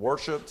Israel,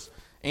 worshipped.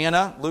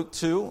 Anna, Luke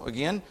 2,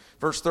 again,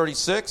 verse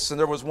 36, and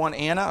there was one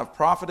Anna, a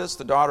prophetess,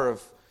 the daughter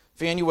of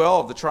Phanuel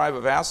of the tribe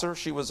of Aser.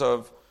 She was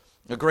of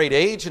a great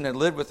age and had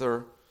lived with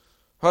her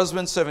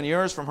husband 7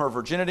 years from her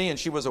virginity, and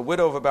she was a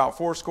widow of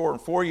about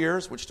 84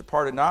 years, which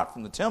departed not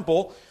from the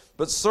temple,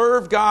 but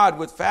served God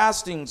with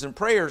fastings and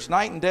prayers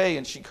night and day.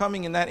 And she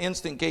coming in that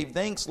instant gave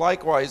thanks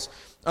likewise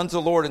unto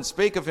the Lord, and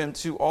spake of him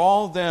to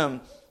all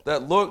them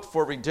that looked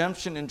for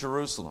redemption in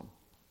Jerusalem.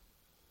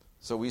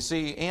 So we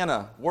see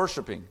Anna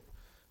worshiping.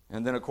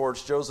 And then, of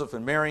course, Joseph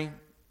and Mary,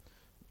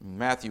 in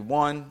Matthew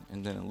 1,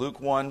 and then in Luke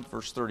 1,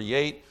 verse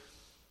 38.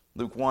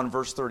 Luke 1,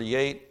 verse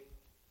 38,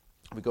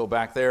 we go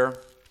back there,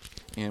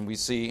 and we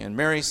see, and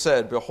Mary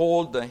said,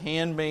 behold, the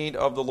handmaid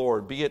of the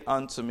Lord, be it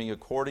unto me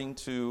according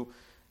to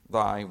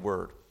thy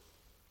word.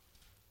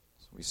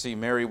 So we see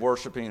Mary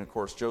worshiping, and of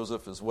course,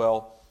 Joseph as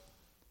well.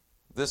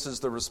 This is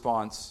the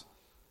response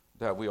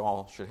that we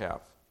all should have.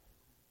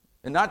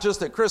 And not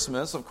just at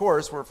Christmas, of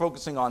course, we're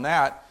focusing on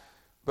that,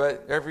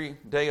 but every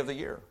day of the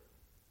year.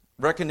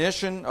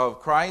 Recognition of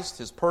Christ,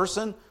 his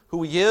person,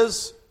 who he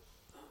is,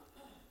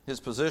 his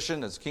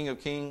position as King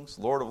of Kings,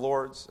 Lord of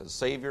Lords, as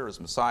Savior,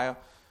 as Messiah,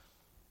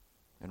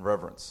 and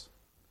reverence.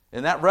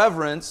 And that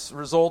reverence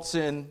results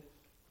in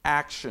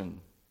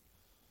action,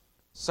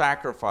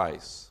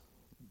 sacrifice,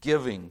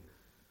 giving,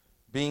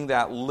 being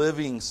that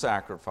living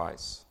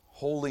sacrifice,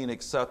 holy and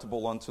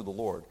acceptable unto the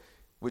Lord,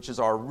 which is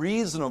our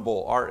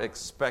reasonable, our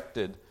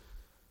expected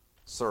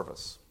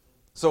service.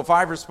 So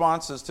 5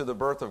 responses to the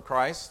birth of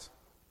Christ.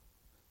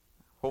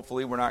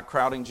 Hopefully we're not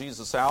crowding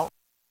Jesus out.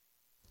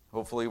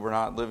 Hopefully we're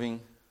not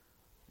living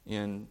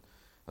in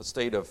a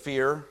state of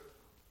fear,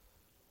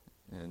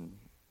 and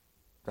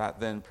that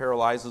then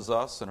paralyzes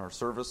us in our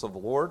service of the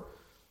Lord.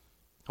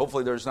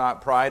 Hopefully there's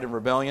not pride and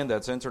rebellion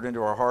that's entered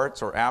into our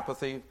hearts, or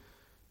apathy,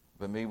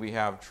 but may we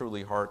have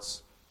truly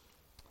hearts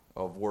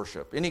of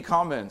worship. Any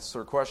comments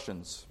or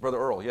questions? Brother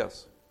Earl,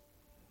 yes.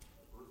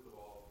 First of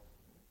all,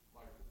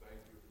 I'd like to thank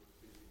you for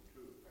speaking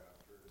truth,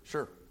 Pastor.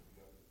 Sure. You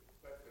don't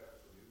expect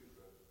that from you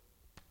because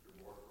you're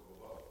more from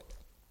above.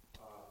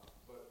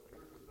 But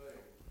here's the thing.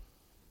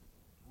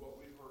 What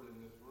we've heard in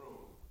this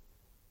room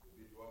would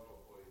be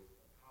hopefully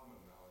common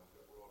knowledge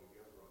that we're all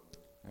together on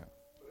this. Yeah.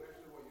 But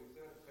actually what you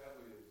said,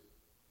 sadly,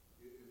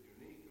 is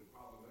unique and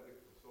problematic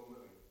for so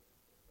many.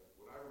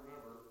 What I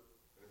remember,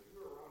 and if you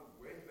were around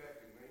way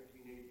back in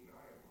 1989,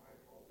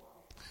 oh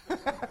wow.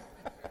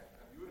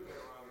 You would have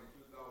been around in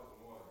 2001.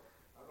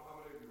 I don't know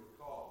how many of you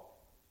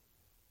recall.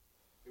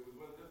 It was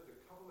when just a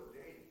couple of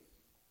days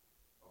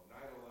of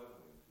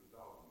 9/11 in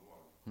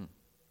 2001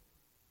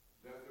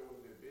 that there was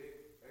a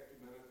big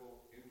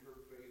ecumenical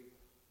interfaith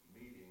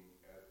meeting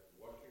at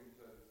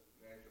Washington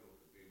National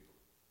Cathedral,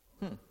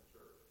 American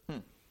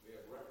Church. They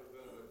had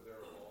representatives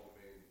there of all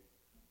the main.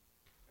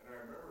 And I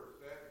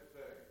remember, sad to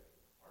say,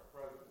 our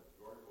president,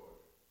 George Bush,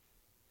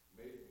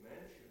 made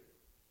mention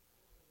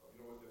of,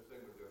 with this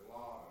thing with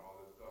Islam and all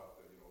this stuff,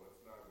 that,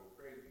 let's not go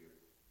crazy.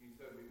 He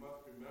said we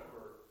must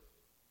remember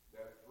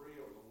that 3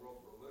 of the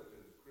world's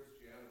religions,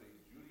 Christianity,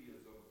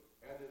 Judaism,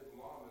 and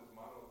Islam, is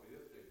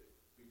monotheistic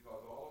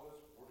because all of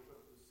us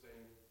worship the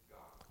same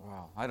God.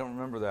 Wow, I don't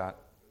remember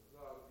that.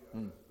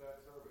 It's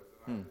that service.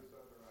 And I just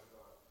sat there and I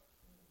thought,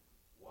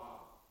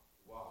 wow,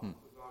 this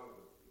is out of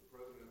the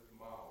President's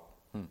mouth.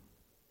 And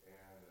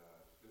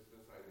just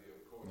this idea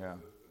of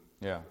coexistence.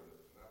 Yeah.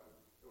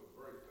 It was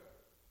very sad.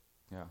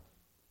 Yeah.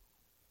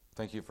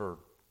 Thank you for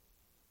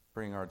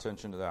bringing our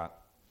attention to that.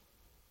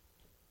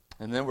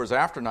 And then was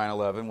after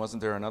 9/11,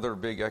 wasn't there another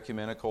big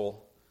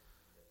ecumenical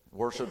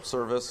worship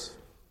service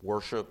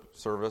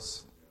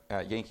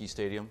at Yankee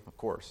Stadium? Of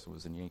course, it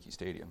was in Yankee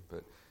Stadium,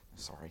 but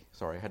sorry,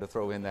 I had to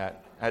throw in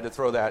that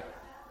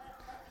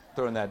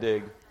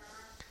dig.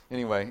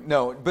 Anyway,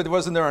 no, but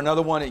wasn't there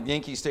another one at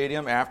Yankee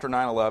Stadium after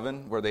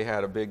 9/11 where they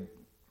had a big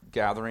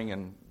gathering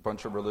and a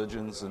bunch of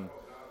religions? And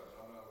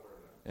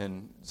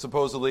And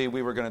supposedly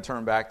we were going to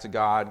turn back to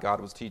God.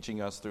 God was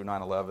teaching us through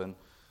 9/11,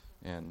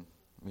 and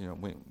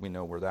we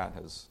know where that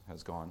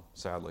has gone,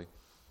 sadly.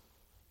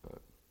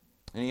 But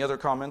any other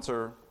comments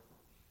or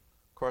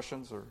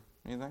questions or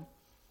anything?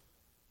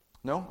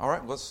 No? All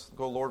right, let's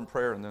go, Lord, in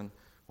prayer, and then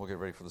we'll get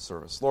ready for the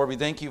service. Lord, we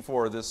thank you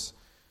for this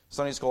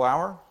Sunday school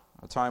hour,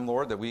 a time,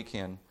 Lord, that we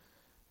can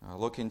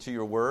look into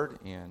your word,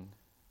 and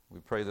we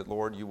pray that,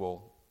 Lord, you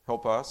will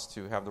help us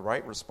to have the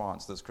right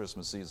response this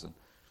Christmas season,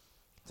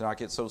 to not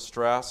get so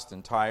stressed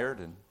and tired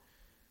and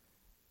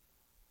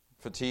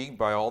fatigued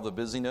by all the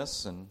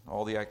busyness and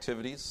all the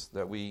activities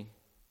that we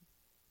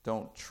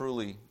don't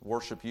truly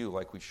worship you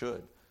like we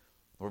should.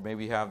 Lord, may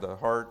we have the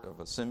heart of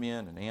a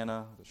Simeon and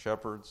Anna, the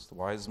shepherds, the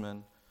wise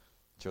men,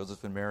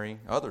 Joseph and Mary,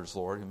 others,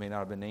 Lord, who may not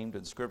have been named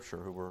in Scripture,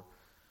 who were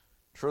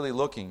truly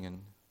looking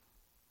and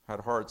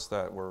had hearts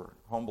that were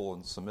humble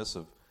and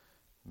submissive.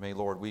 May,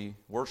 Lord, we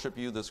worship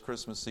you this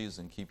Christmas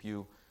season, keep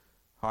you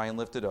high and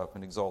lifted up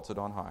and exalted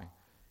on high.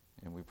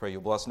 And we pray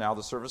you bless now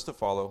the service to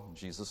follow. In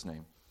Jesus'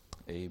 name,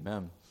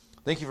 amen.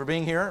 Thank you for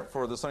being here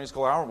for the Sunday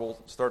School Hour.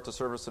 We'll start the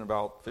service in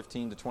about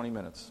 15 to 20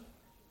 minutes.